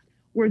draft,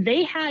 where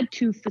they had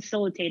to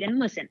facilitate. And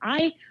listen,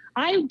 I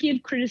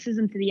give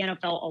criticism to the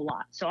NFL a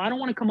lot, so I don't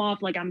want to come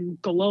off like I'm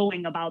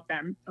glowing about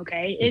them.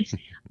 Okay,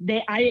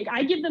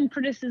 I give them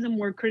criticism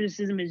where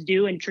criticism is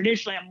due, and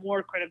traditionally I'm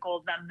more critical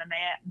of them than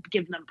I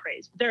give them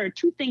praise. But there are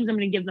 2 things I'm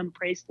going to give them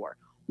praise for.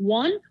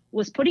 One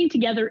was putting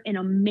together an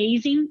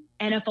amazing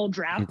NFL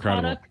draft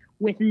product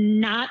with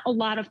not a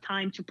lot of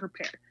time to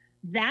prepare.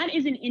 That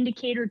is an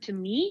indicator to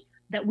me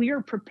that we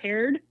are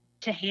prepared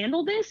to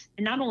handle this,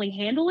 and not only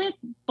handle it,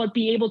 but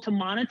be able to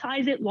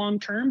monetize it long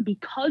term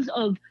because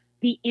of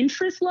the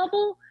interest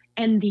level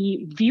and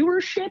the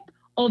viewership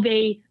of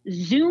a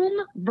Zoom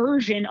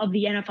version of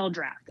the NFL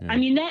draft. I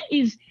mean, that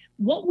is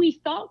what we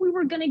thought we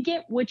were going to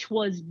get, which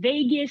was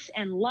Vegas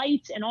and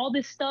lights and all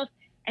this stuff.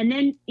 And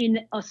then in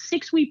a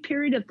 6-week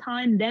period of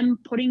time, them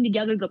putting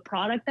together the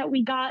product that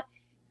we got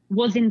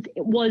was an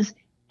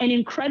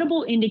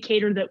incredible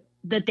indicator that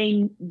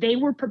they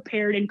were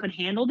prepared and could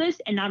handle this,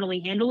 and not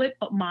only handle it,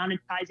 but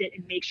monetize it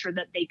and make sure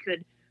that they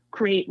could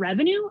create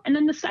revenue. And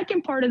then the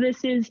second part of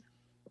this is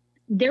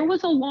there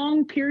was a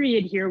long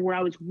period here where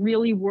I was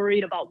really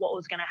worried about what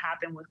was going to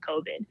happen with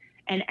COVID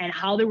and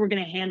how they were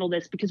going to handle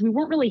this, because we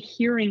weren't really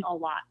hearing a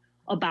lot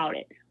about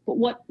it. But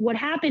what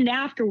happened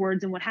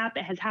afterwards and what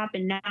has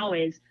happened now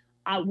is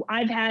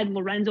I've had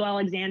Lorenzo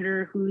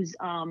Alexander, who's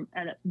a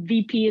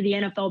VP of the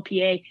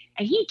NFLPA,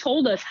 and he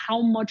told us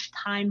how much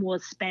time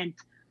was spent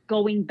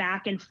going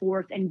back and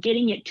forth and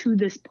getting it to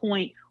this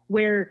point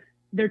where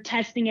they're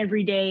testing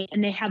every day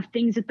and they have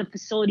things at the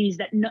facilities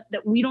that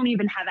we don't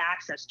even have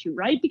access to,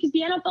 right? Because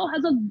the NFL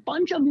has a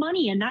bunch of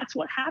money, and that's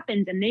what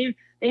happens. And they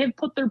have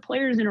put their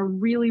players in a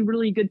really,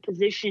 really good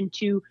position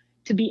to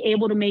be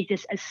able to make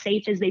this as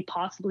safe as they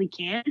possibly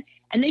can.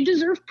 And they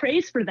deserve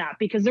praise for that,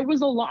 because there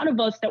was a lot of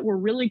us that were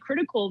really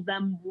critical of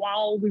them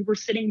while we were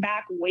sitting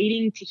back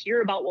waiting to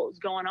hear about what was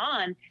going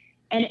on.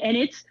 And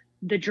it's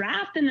the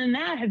draft and then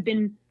that have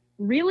been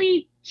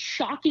really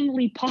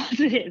shockingly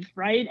positive,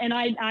 right? And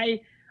I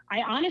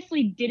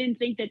honestly didn't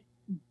think that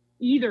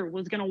either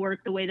was going to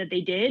work the way that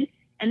they did,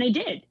 and they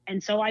did.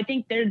 And so I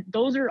think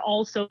those are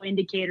also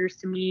indicators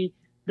to me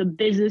the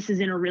business is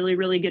in a really,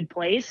 really good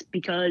place,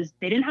 because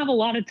they didn't have a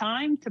lot of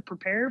time to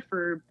prepare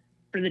for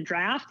the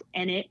draft,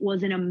 and it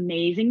was an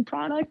amazing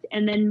product.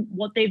 And then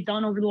what they've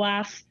done over the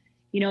last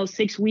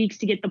 6 weeks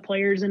to get the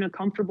players in a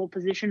comfortable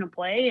position to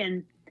play,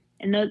 and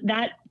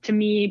that to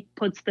me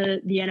puts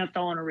the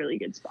NFL in a really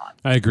good spot.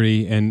 I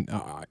agree. And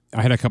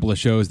I had a couple of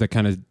shows that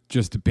kind of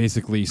just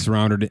basically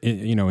surrounded,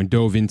 and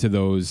dove into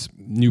those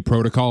new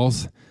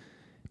protocols.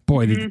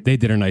 Boy, they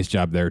did a nice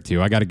job there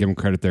too. I got to give them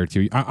credit there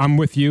too. I'm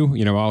with you.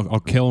 I'll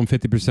kill them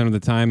 50% of the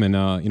time, and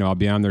I'll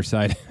be on their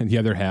side the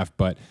other half.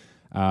 But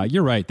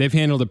you're right. They've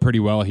handled it pretty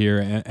well here,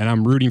 and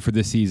I'm rooting for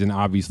this season,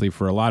 obviously,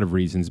 for a lot of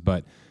reasons,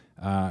 but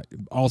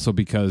also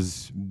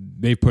because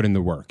they've put in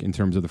the work in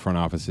terms of the front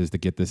offices to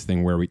get this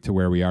thing where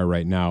we are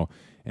right now.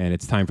 And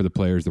it's time for the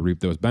players to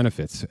reap those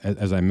benefits.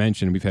 As I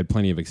mentioned, we've had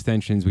plenty of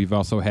extensions. We've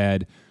also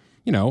had,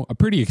 a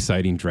pretty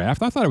exciting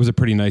draft. I thought it was a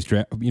pretty nice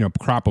draft,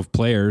 crop of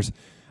players.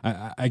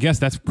 I guess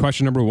that's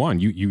question number one.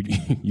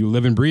 You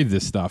live and breathe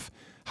this stuff.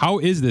 How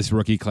is this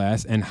rookie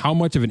class, and how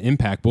much of an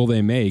impact will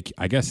they make,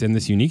 I guess, in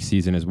this unique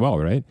season as well,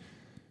 right?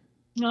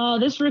 No,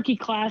 this rookie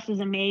class is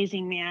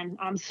amazing, man.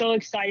 I'm so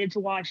excited to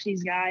watch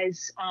these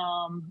guys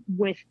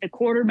with the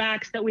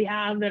quarterbacks that we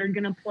have that are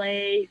going to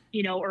play,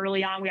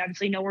 early on. We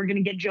obviously know we're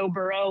going to get Joe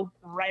Burrow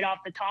right off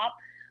the top.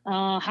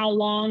 how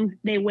long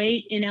they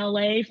wait in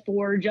LA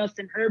for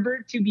Justin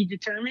Herbert to be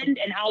determined,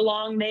 and how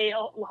long they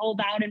hold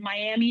out in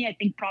Miami. I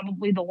think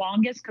probably the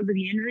longest because of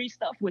the injury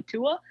stuff with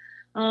Tua.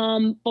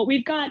 But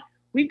we've got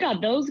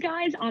those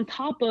guys on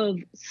top of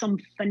some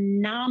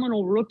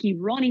phenomenal rookie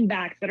running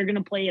backs that are going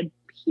to play a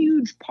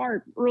huge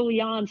part early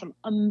on, some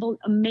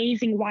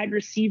amazing wide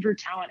receiver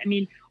talent. I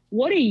mean,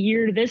 what a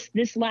year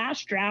this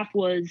last draft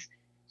was.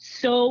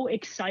 So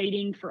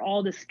exciting for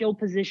all the skill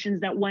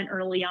positions that went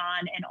early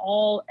on, and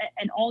all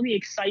the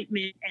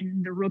excitement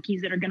and the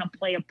rookies that are going to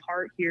play a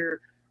part here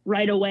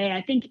right away.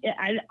 I think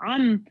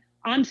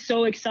I'm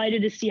so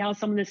excited to see how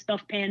some of this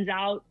stuff pans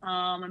out.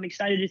 I'm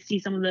excited to see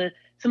some of the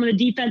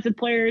defensive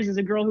players. As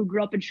a girl who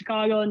grew up in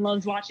Chicago and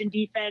loves watching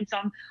defense,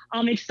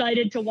 I'm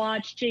excited to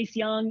watch Chase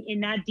Young in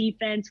that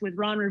defense with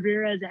Ron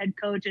Rivera as a head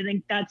coach. I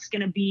think that's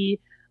going to be,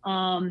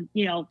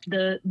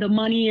 the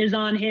money is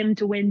on him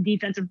to win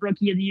Defensive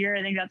Rookie of the Year.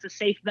 I think that's a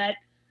safe bet.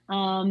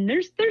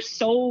 There's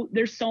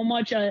so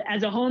much.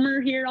 As a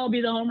homer here, I'll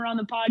be the homer on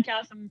the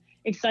podcast. I'm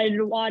excited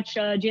to watch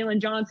Jalen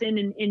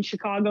Johnson in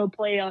Chicago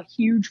play a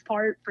huge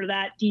part for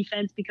that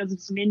defense because of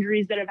some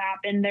injuries that have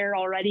happened there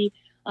already.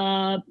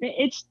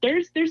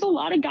 There's a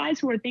lot of guys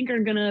who I think are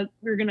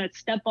gonna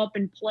step up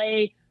and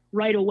play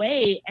right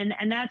away,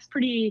 and that's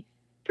pretty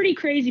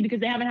crazy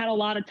because they haven't had a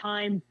lot of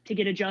time to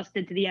get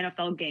adjusted to the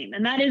NFL game,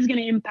 and that is going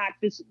to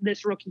impact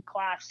this rookie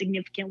class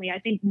significantly. I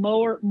think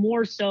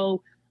more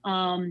so.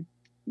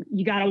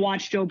 You got to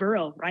watch Joe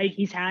Burrow, right?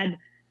 He's had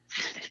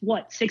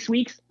 6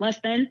 weeks less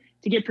than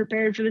to get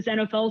prepared for this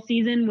NFL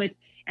season with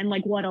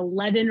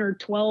 11 or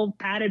 12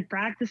 padded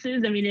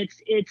practices. I mean,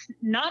 it's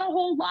not a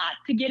whole lot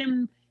to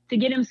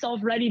get himself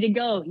ready to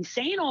go. He's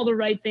saying all the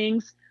right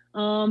things,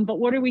 but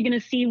what are we going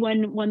to see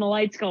when the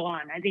lights go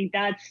on? I think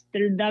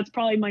that's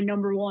probably my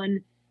number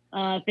one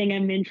thing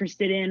I'm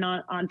interested in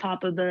on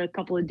top of the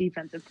couple of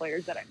defensive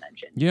players that I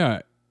mentioned.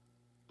 Yeah.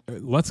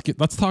 Let's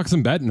talk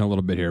some betting a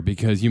little bit here,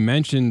 because you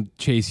mentioned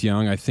Chase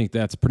Young. I think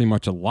that's pretty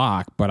much a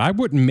lock, but I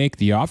wouldn't make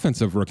the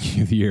offensive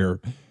rookie of the year.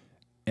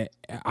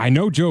 I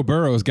know Joe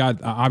Burrow's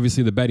got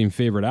obviously the betting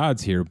favorite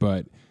odds here,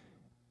 but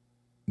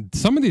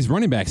some of these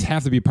running backs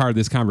have to be part of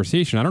this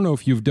conversation. I don't know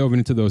if you've dove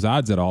into those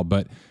odds at all,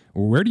 but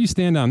where do you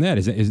stand on that?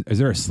 Is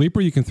there a sleeper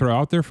you can throw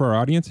out there for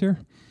our audience here?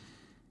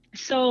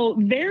 So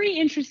very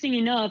interesting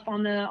enough,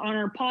 on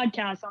our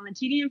podcast, on the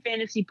TDN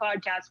Fantasy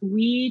podcast,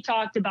 we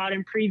talked about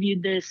and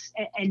previewed this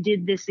and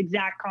did this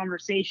exact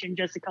conversation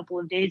just a couple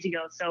of days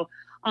ago. So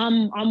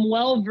I'm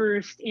well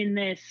versed in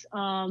this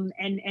and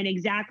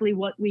exactly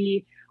what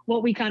we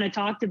kind of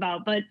talked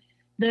about. But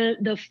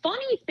the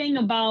funny thing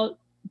about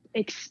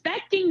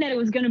expecting that it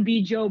was going to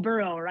be Joe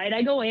Burrow, right?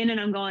 I go in and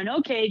I'm going,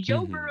 okay,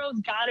 Joe Burrow's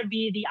got to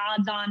be the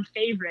odds-on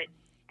favorite.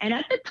 And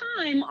at the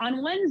time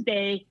on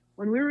Wednesday,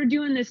 when we were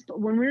doing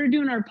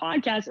our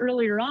podcast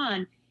earlier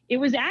on, it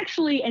was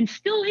actually, and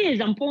still is,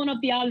 I'm pulling up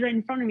the odds right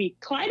in front of me,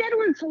 Clyde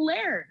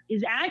Edwards-Helaire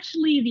is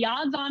actually the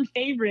odds-on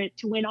favorite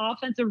to win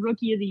Offensive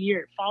Rookie of the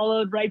Year,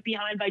 followed right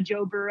behind by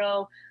Joe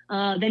Burrow,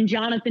 then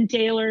Jonathan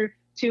Taylor,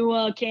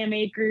 Tua, Cam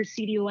Akers,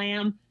 CeeDee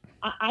Lamb.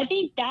 I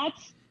think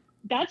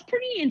that's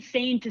pretty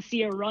insane to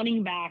see a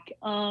running back.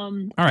 All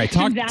right,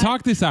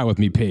 talk this out with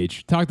me,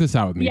 Paige. Talk this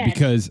out with me,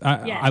 because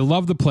I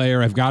love the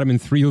player. I've got him in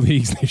 3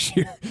 leagues this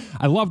year.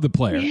 I love the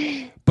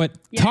player, but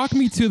talk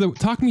me to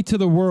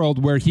the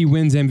world where he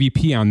wins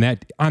MVP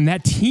on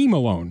that team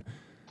alone.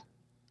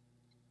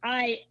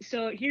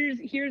 So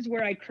here's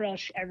where I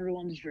crush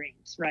everyone's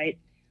dreams, right?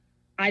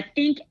 I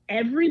think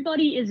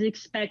everybody is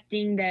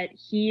expecting that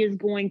he is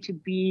going to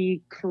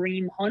be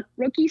Kareem Hunt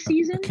rookie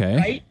season,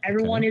 right?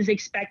 Everyone is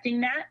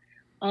expecting that.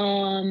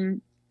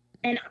 And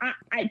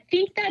I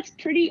think that's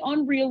pretty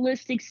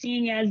unrealistic,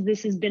 seeing as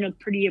this has been a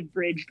pretty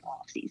abridged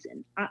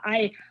offseason.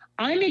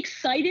 I'm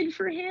excited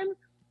for him,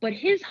 but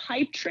his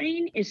hype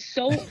train is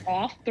so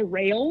off the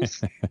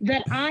rails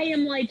that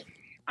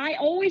I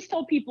always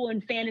tell people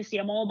in fantasy,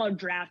 I'm all about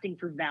drafting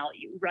for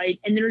value, right?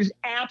 And there's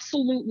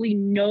absolutely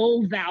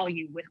no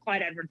value with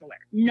Clyde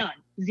Edwards-Helaire. None.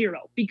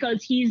 Zero.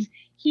 Because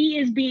he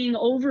is being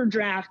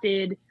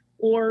overdrafted,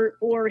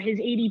 or his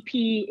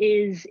ADP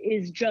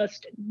is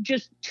just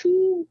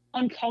too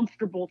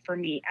uncomfortable for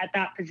me at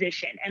that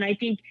position. And I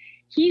think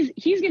he's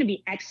going to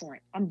be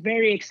excellent. I'm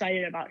very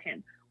excited about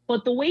him.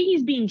 But the way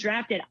he's being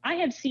drafted, I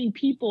have seen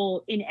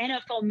people in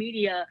NFL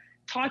media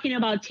talking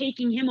about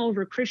taking him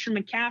over Christian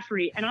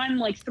McCaffrey, and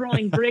I'm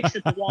throwing bricks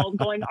at the wall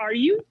going, are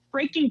you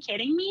freaking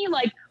kidding me?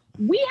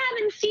 We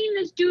haven't seen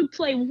this dude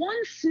play one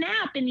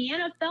snap in the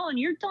NFL, and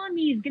you're telling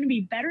me he's going to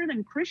be better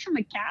than Christian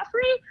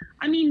McCaffrey?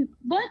 I mean,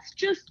 let's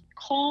just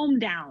calm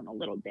down a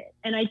little bit.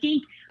 And I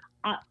think,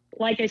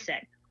 like I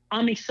said,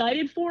 I'm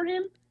excited for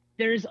him.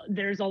 There's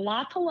a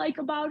lot to like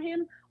about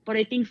him, but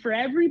I think for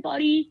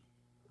everybody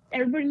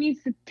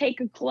needs to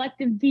take a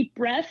collective deep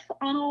breath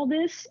on all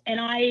this. And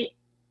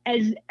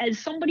as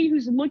somebody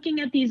who's looking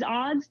at these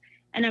odds,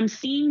 and I'm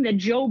seeing that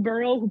Joe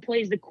Burrow, who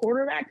plays the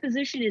quarterback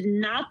position, is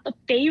not the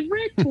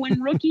favorite to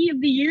win Rookie of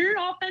the Year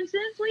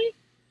offensively,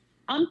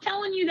 I'm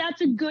telling you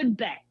that's a good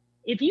bet.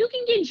 If you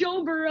can get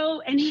Joe Burrow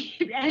and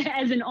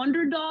as an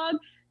underdog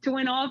to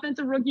win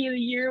Offensive Rookie of the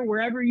Year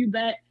wherever you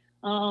bet.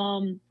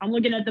 I'm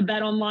looking at the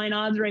Bet Online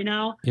odds right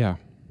now. Yeah.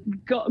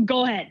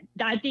 Go ahead.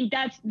 I think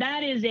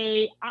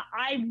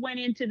I went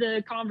into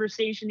the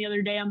conversation the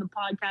other day on the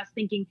podcast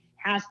thinking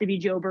has to be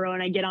Joe Burrow,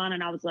 and I get on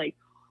and I was like,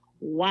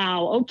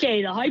 wow,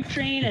 okay, the hype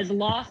train has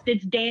lost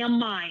its damn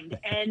mind.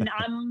 And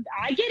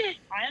I get it.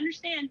 I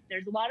understand.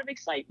 There's a lot of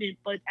excitement,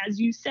 but as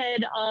you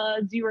said,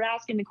 as you were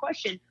asking the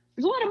question,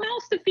 there's a lot of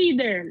mouths to feed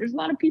there. There's a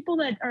lot of people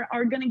that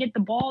are going to get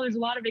the ball. There's a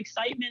lot of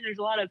excitement. There's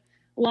a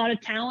lot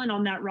of talent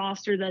on that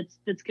roster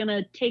that's going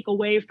to take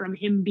away from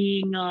him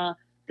being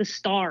the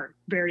star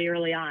very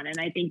early on. And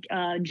I think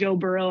Joe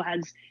Burrow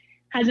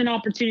has an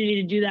opportunity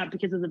to do that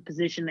because of the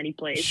position that he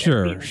plays.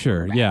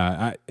 Sure.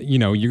 Yeah.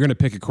 You're going to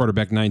pick a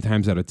quarterback 9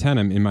 times out of 10,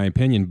 in my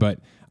opinion, but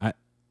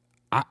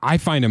I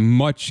find a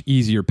much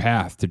easier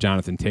path to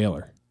Jonathan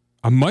Taylor.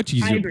 A much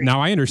easier. Now,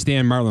 I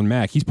understand Marlon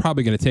Mack. He's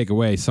probably going to take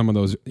away some of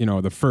those,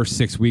 the first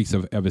 6 weeks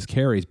of his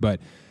carries. But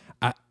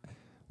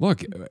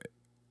look,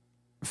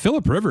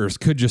 Phillip Rivers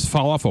could just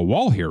fall off a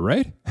wall here,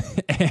 right?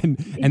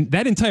 and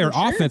that entire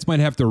offense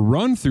might have to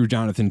run through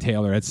Jonathan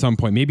Taylor at some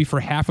point, maybe for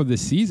half of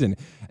this season.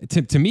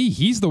 To me,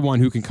 he's the one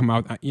who can come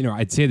out.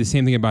 I'd say the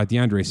same thing about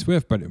DeAndre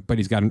Swift, but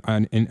he's got a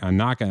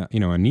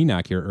knee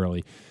knock here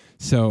early.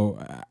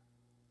 So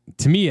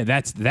to me,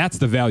 that's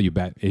the value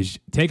bet: is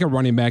take a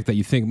running back that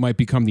you think might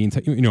become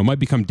might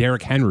become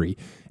Derrick Henry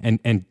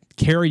and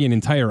carry an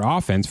entire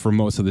offense for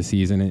most of the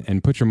season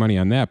and put your money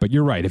on that. But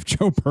you're right. If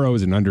Joe Burrow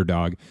is an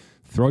underdog,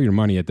 throw your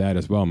money at that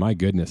as well. My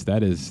goodness,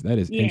 that is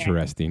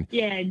interesting.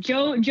 Yeah,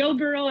 Joe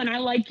Burrow, and I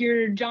like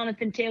your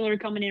Jonathan Taylor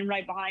coming in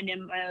right behind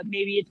him.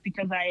 Maybe it's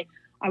because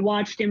I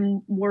watched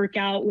him work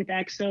out with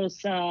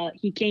Exos.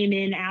 He came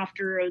in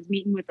after I was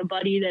meeting with a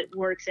buddy that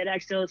works at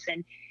Exos,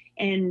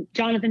 and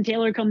Jonathan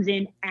Taylor comes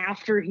in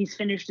after he's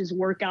finished his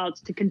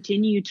workouts to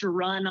continue to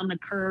run on the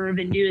curve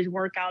and do his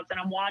workouts. And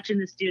I'm watching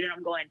this dude and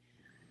I'm going,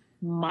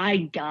 my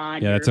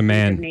God. Yeah, that's a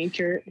man.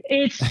 Nature.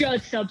 It's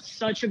just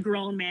such a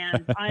grown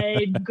man.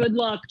 Good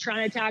luck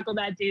trying to tackle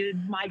that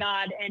dude. My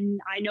God. And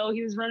I know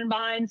he was running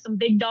behind some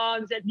big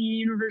dogs at the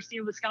University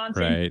of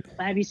Wisconsin. Right.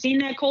 But have you seen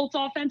that Colts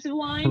offensive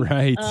line?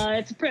 Right.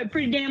 It's a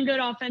pretty damn good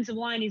offensive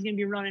line he's going to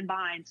be running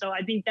behind. So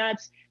I think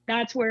that's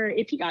where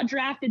if he got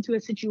drafted to a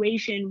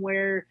situation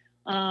where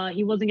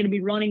he wasn't going to be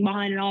running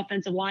behind an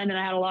offensive line that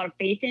I had a lot of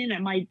faith in, I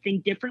might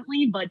think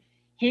differently. But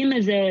him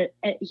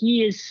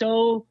he is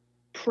so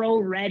pro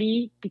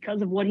ready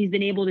because of what he's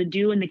been able to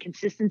do and the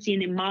consistency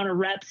and the amount of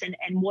reps and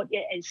what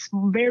is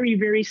very,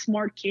 very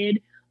smart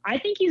kid. I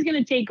think he's going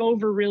to take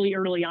over really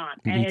early on.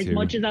 As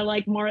much as I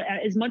like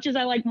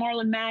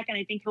Marlon Mack, and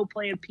I think he'll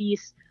play a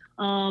piece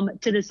to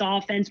this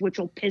offense, which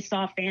will piss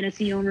off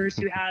fantasy owners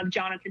who have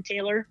Jonathan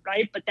Taylor,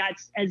 right? But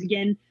that's, as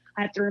again,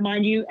 I have to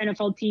remind you,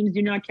 NFL teams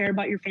do not care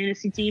about your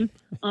fantasy team.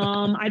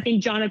 I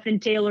think Jonathan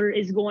Taylor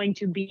is going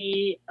to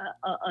be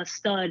a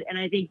stud, and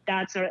I think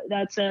that's a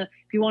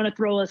if you want to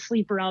throw a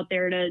sleeper out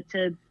there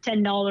to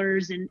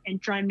 $10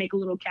 and try and make a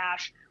little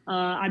cash,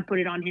 I'd put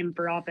it on him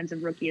for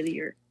Offensive Rookie of the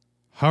Year.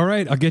 All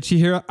right, I'll get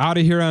you out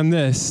of here on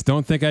this.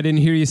 Don't think I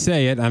didn't hear you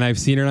say it, and I've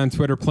seen it on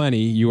Twitter plenty.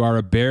 You are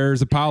a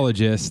Bears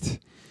apologist.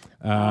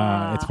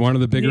 It's one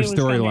of the bigger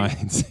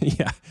storylines.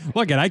 Yeah.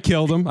 Look, I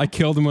killed him. I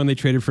killed him when they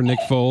traded for Nick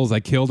Foles.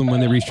 I killed him when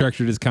they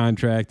restructured his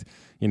contract.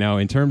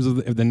 In terms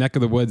of the neck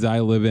of the woods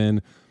I live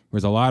in,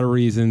 there's a lot of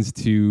reasons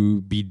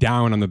to be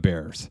down on the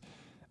Bears.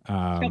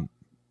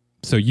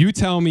 So you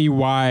tell me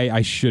why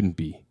I shouldn't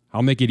be.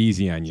 I'll make it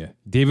easy on you.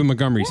 David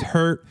Montgomery's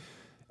hurt.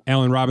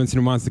 Allen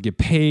Robinson wants to get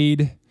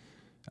paid.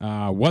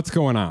 What's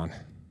going on?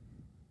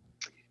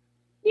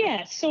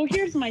 Yeah, so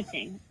here's my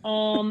thing.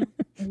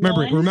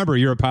 Remember,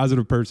 you're a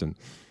positive person.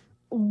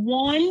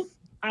 One,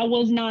 I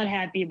was not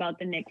happy about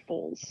the Nick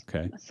Foles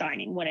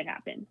signing when it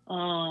happened.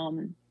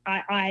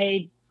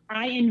 I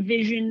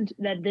envisioned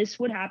that this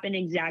would happen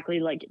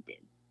exactly like it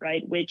did,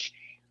 right? Which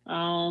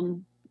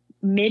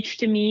Mitch,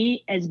 to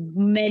me, as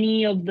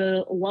many of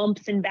the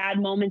lumps and bad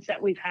moments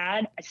that we've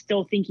had, I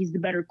still think he's the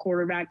better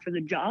quarterback for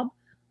the job.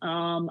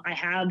 I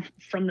have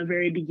from the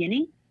very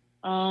beginning.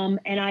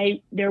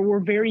 There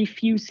were very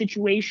few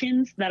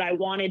situations that I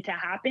wanted to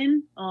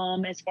happen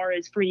as far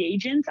as free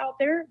agents out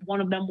there. One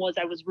of them was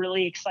I was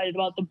really excited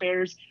about the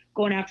Bears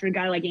going after a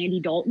guy like Andy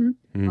Dalton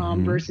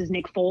versus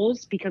Nick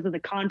Foles because of the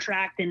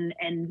contract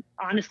and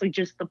honestly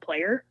just the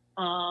player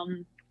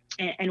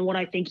and what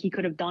I think he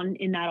could have done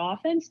in that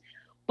offense.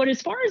 But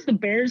as far as the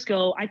Bears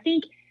go, I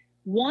think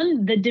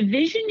the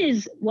division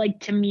is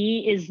to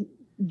me is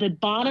the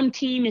bottom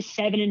team is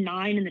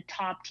 7-9 and the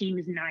top team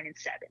is 9-7.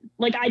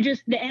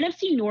 The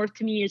NFC North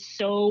to me is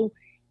so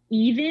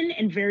even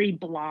and very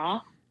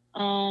blah.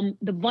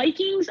 The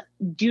Vikings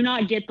do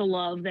not get the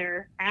love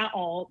there at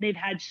all. They've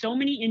had so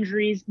many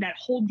injuries. That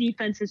whole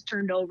defense has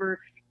turned over.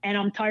 And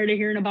I'm tired of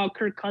hearing about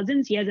Kirk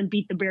Cousins. He hasn't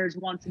beat the Bears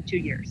once in 2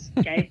 years.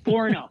 Okay.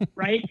 4-0,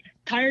 right?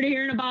 Tired of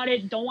hearing about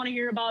it. Don't want to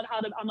hear about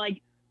I'm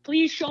like,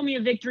 please show me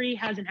a victory.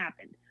 Hasn't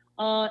happened.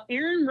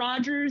 Aaron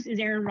Rodgers is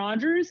Aaron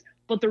Rodgers.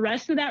 But the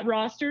rest of that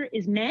roster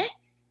is met.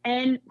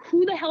 And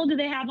who the hell do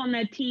they have on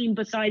that team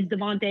besides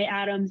Devontae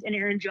Adams and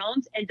Aaron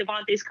Jones? And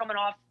Devontae's coming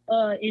off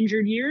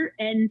injured year.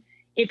 And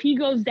if he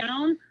goes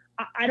down,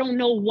 I don't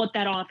know what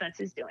that offense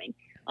is doing.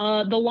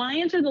 The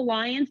Lions are the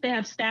Lions. They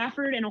have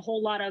Stafford and a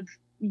whole lot of,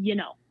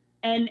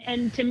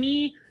 and to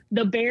me,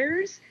 the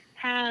Bears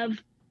have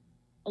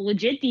a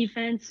legit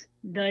defense.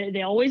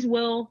 They always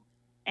will.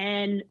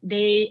 And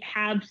they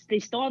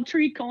still have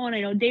Tariq Cohen.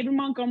 I know David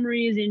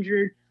Montgomery is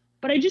injured,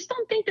 but I just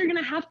don't think they're going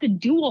to have to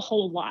do a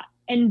whole lot.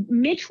 And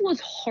Mitch was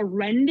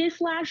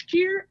horrendous last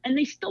year, and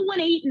they still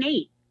went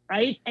 8-8,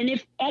 right? And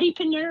if Eddie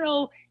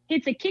Pinheiro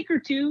hits a kick or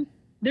two,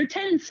 they're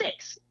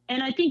 10-6.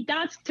 And I think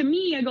that's, to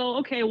me, I go,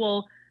 okay,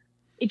 well,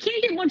 it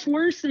can't get much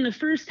worse than the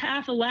first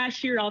half of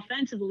last year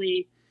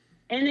offensively,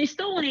 and they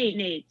still went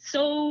 8-8.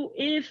 So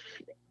if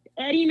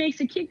Eddie makes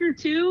a kick or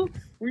two,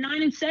 we're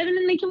 9-7,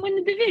 and they can win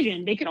the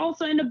division. They could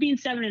also end up being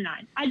 7-9.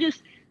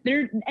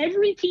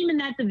 Every team in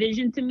that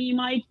division, to me,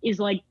 Mike, is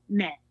like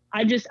meh.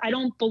 I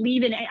don't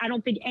believe in. I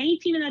don't think any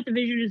team in that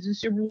division is a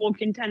Super Bowl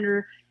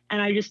contender, and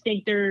I just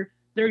think they're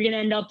going to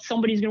end up.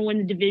 Somebody's going to win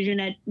the division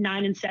at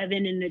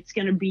 9-7, and it's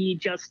going to be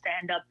just to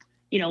end up,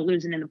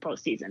 losing in the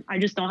postseason. I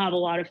just don't have a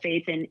lot of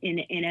faith in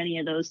any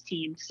of those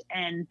teams.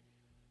 And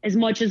as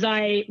much as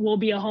I will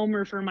be a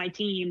homer for my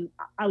team,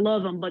 I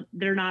love them, but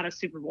they're not a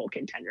Super Bowl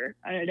contender.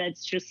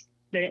 That's just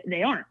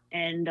they aren't,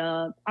 and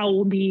I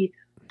will be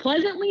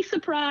pleasantly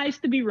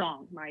surprised to be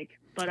wrong, Mike.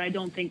 But I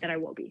don't think that I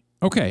will be.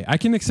 Okay, I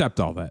can accept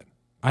all that.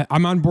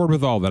 I'm on board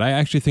with all that. I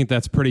actually think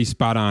that's pretty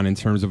spot on in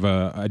terms of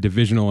a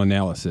divisional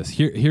analysis.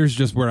 Here's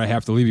just where I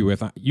have to leave you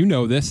with.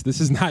 This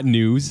is not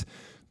news,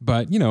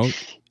 but,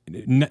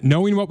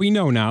 knowing what we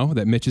know now,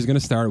 that Mitch is going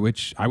to start,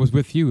 which I was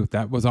with you.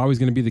 That was always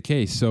going to be the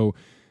case. So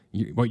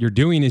what you're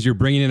doing is you're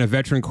bringing in a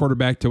veteran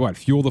quarterback to what?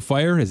 Fuel the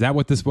fire? Is that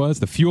what this was?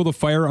 The fuel the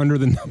fire under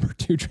the number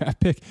 2 draft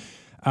pick?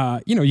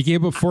 You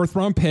gave a 4th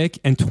round pick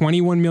and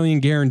 $21 million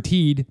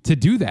guaranteed to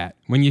do that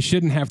when you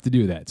shouldn't have to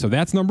do that. So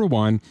that's number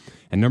 1.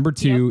 And number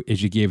 2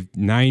 is you gave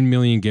 $9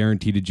 million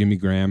guaranteed to Jimmy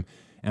Graham.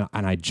 And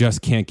I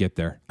just can't get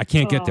there. I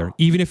can't get there.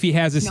 Even if he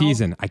has a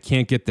season, I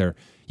can't get there.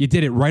 You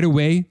did it right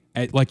away,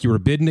 like you were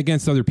bidding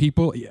against other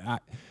people.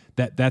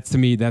 That's to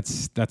me,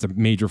 that's a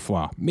major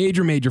flaw.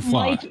 Major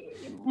flaw.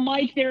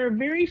 Mike, there are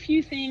very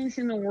few things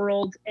in the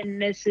world,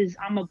 and this is,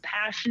 I'm a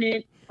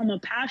passionate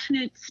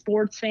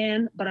sports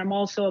fan, but I'm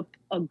also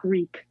a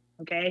Greek.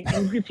 Okay.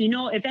 And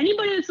if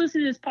anybody that's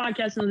listening to this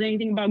podcast knows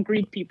anything about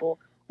Greek people,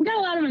 we got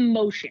a lot of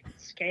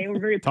emotions. Okay. We're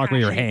very talk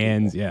with your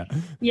hands. People.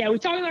 Yeah. We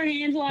talk with our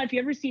hands a lot. If you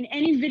ever seen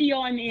any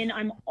video I'm in,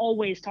 I'm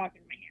always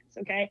talking with my hands.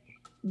 Okay.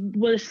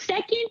 Well, the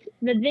second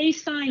that they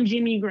signed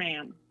Jimmy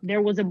Graham,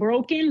 there was a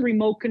broken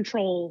remote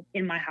control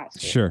in my house.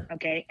 Sure.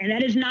 Okay. And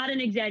that is not an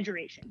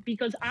exaggeration,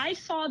 because I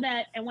saw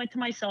that and went to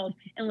myself,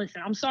 and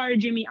listen, I'm sorry,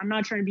 Jimmy. I'm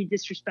not trying to be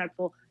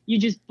disrespectful.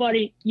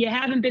 Buddy, you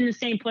haven't been the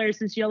same player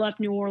since you left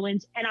New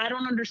Orleans. And I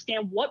don't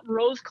understand what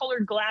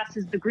rose-colored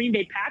glasses the Green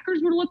Bay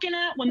Packers were looking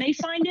at when they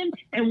signed him,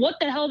 and what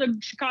the hell the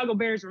Chicago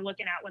Bears were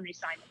looking at when they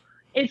signed him.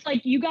 It's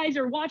like you guys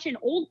are watching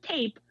old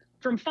tape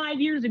from 5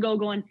 years ago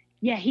going,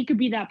 yeah, he could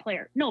be that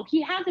player. No,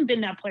 he hasn't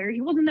been that player. He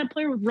wasn't that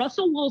player with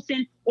Russell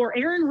Wilson or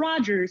Aaron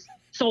Rodgers.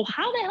 So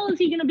how the hell is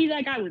he going to be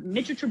that guy with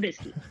Mitchell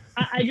Trubisky?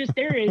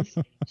 There is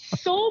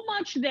so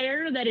much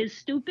there that is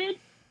stupid.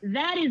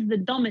 That is the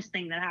dumbest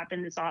thing that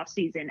happened this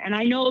offseason. And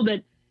I know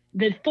that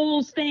the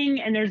Foles thing,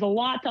 and there's a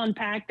lot to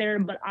unpack there,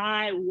 but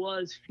I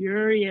was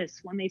furious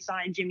when they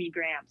signed Jimmy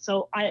Graham.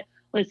 So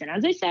listen,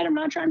 as I said, I'm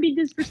not trying to be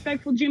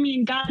disrespectful, Jimmy,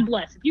 and God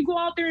bless. If you go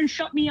out there and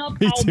shut me up,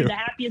 I'll be the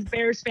happiest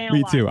Bears fan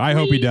alive. Me too. I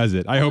hope he does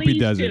it.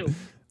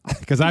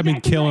 Because I've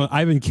been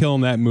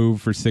killing that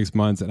move for 6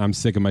 months, and I'm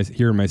sick of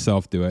hearing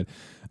myself do it.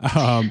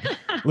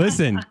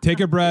 Listen, take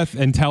a breath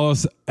and tell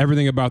us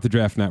everything about the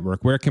Draft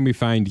Network. Where can we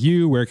find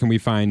you? Where can we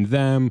find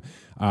them?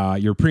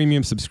 Your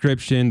premium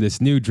subscription,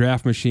 this new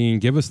draft machine.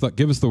 Give us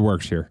the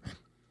works here.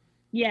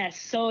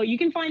 Yes. So you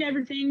can find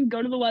everything.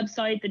 Go to the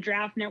website,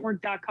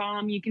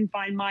 thedraftnetwork.com. You can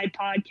find my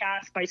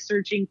podcast by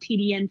searching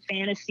TDN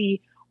Fantasy,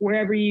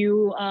 wherever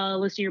you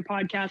listen to your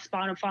podcast,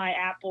 Spotify,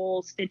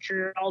 Apple,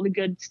 Stitcher, all the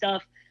good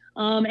stuff.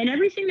 And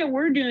everything that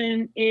we're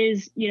doing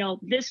is,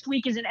 this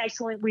week is an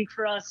excellent week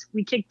for us.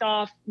 We kicked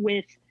off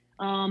with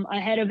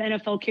ahead of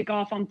NFL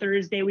kickoff on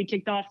Thursday. We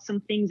kicked off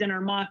some things in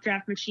our mock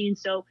draft machine.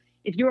 So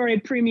if you are a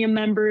premium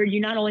member,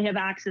 you not only have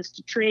access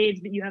to trades,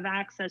 but you have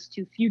access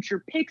to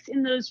future picks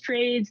in those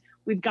trades.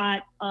 We've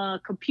got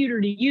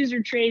computer to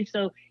user trades.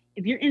 So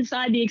if you're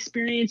inside the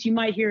experience, you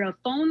might hear a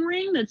phone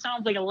ring that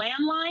sounds like a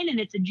landline, and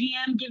it's a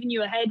GM giving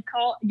you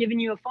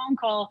a phone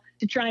call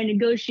to try and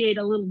negotiate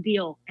a little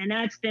deal. And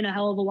that's been a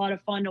hell of a lot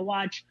of fun to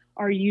watch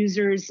our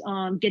users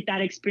get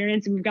that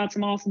experience. And we've got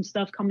some awesome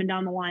stuff coming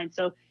down the line.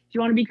 So if you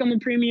want to become a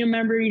premium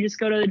member, you just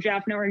go to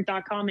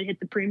thedraftnetwork.com and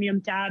hit the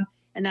premium tab.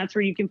 And that's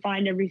where you can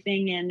find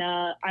everything. And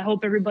I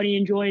hope everybody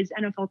enjoys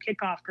NFL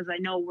kickoff, because I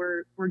know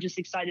we're just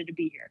excited to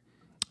be here.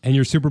 And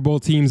your Super Bowl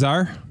teams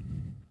are?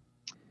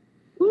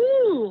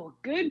 Ooh,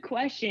 good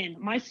question.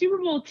 My Super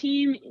Bowl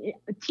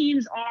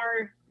teams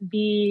are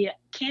the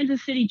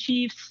Kansas City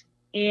Chiefs,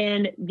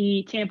 and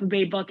the Tampa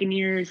Bay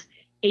Buccaneers.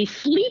 A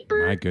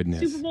sleeper My goodness.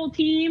 Super Bowl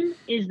team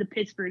is the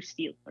Pittsburgh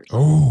Steelers.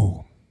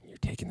 Oh, you're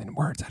taking the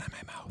words out of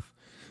my mouth.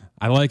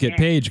 I like it. Yeah.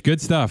 Paige, good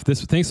stuff.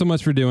 Thanks so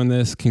much for doing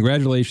this.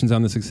 Congratulations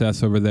on the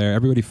success over there.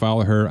 Everybody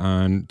follow her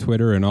on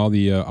Twitter and all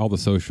the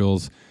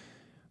socials.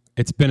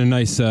 It's been a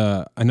nice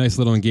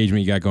little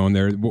engagement you got going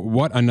there.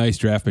 What a nice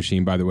draft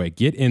machine, by the way.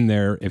 Get in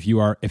there if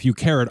you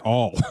care at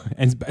all,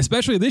 and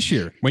especially this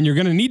year when you're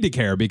going to need to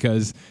care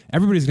because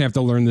everybody's going to have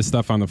to learn this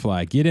stuff on the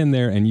fly. Get in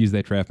there and use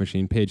that draft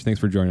machine. Paige, thanks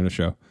for joining the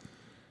show.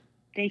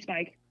 Thanks,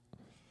 Mike.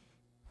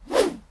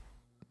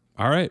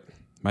 All right.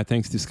 My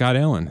thanks to Scott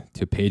Allen,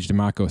 to Paige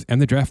Dimakos,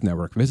 and the Draft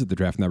Network. Visit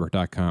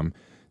thedraftnetwork.com.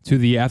 To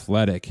The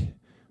Athletic.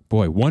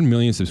 Boy, 1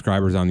 million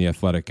subscribers on The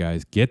Athletic,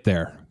 guys. Get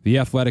there.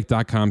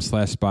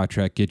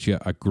 theathletic.com/SpotTrack. Get you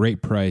a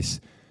great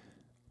price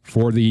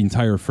for the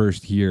entire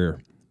first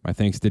year. My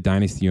thanks to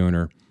Dynasty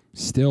Owner.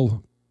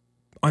 Still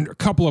under a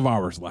couple of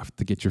hours left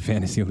to get your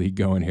fantasy league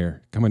going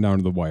here. Coming down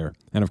to the wire.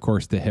 And, of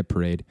course, the Hit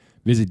Parade.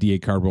 Visit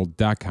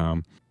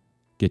DACardworld.com.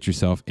 Get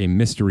yourself a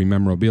mystery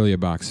memorabilia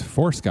box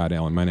for Scott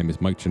Allen. My name is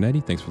Mike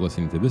Giannetti. Thanks for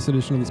listening to this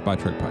edition of the Spot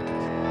Track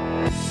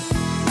Podcast.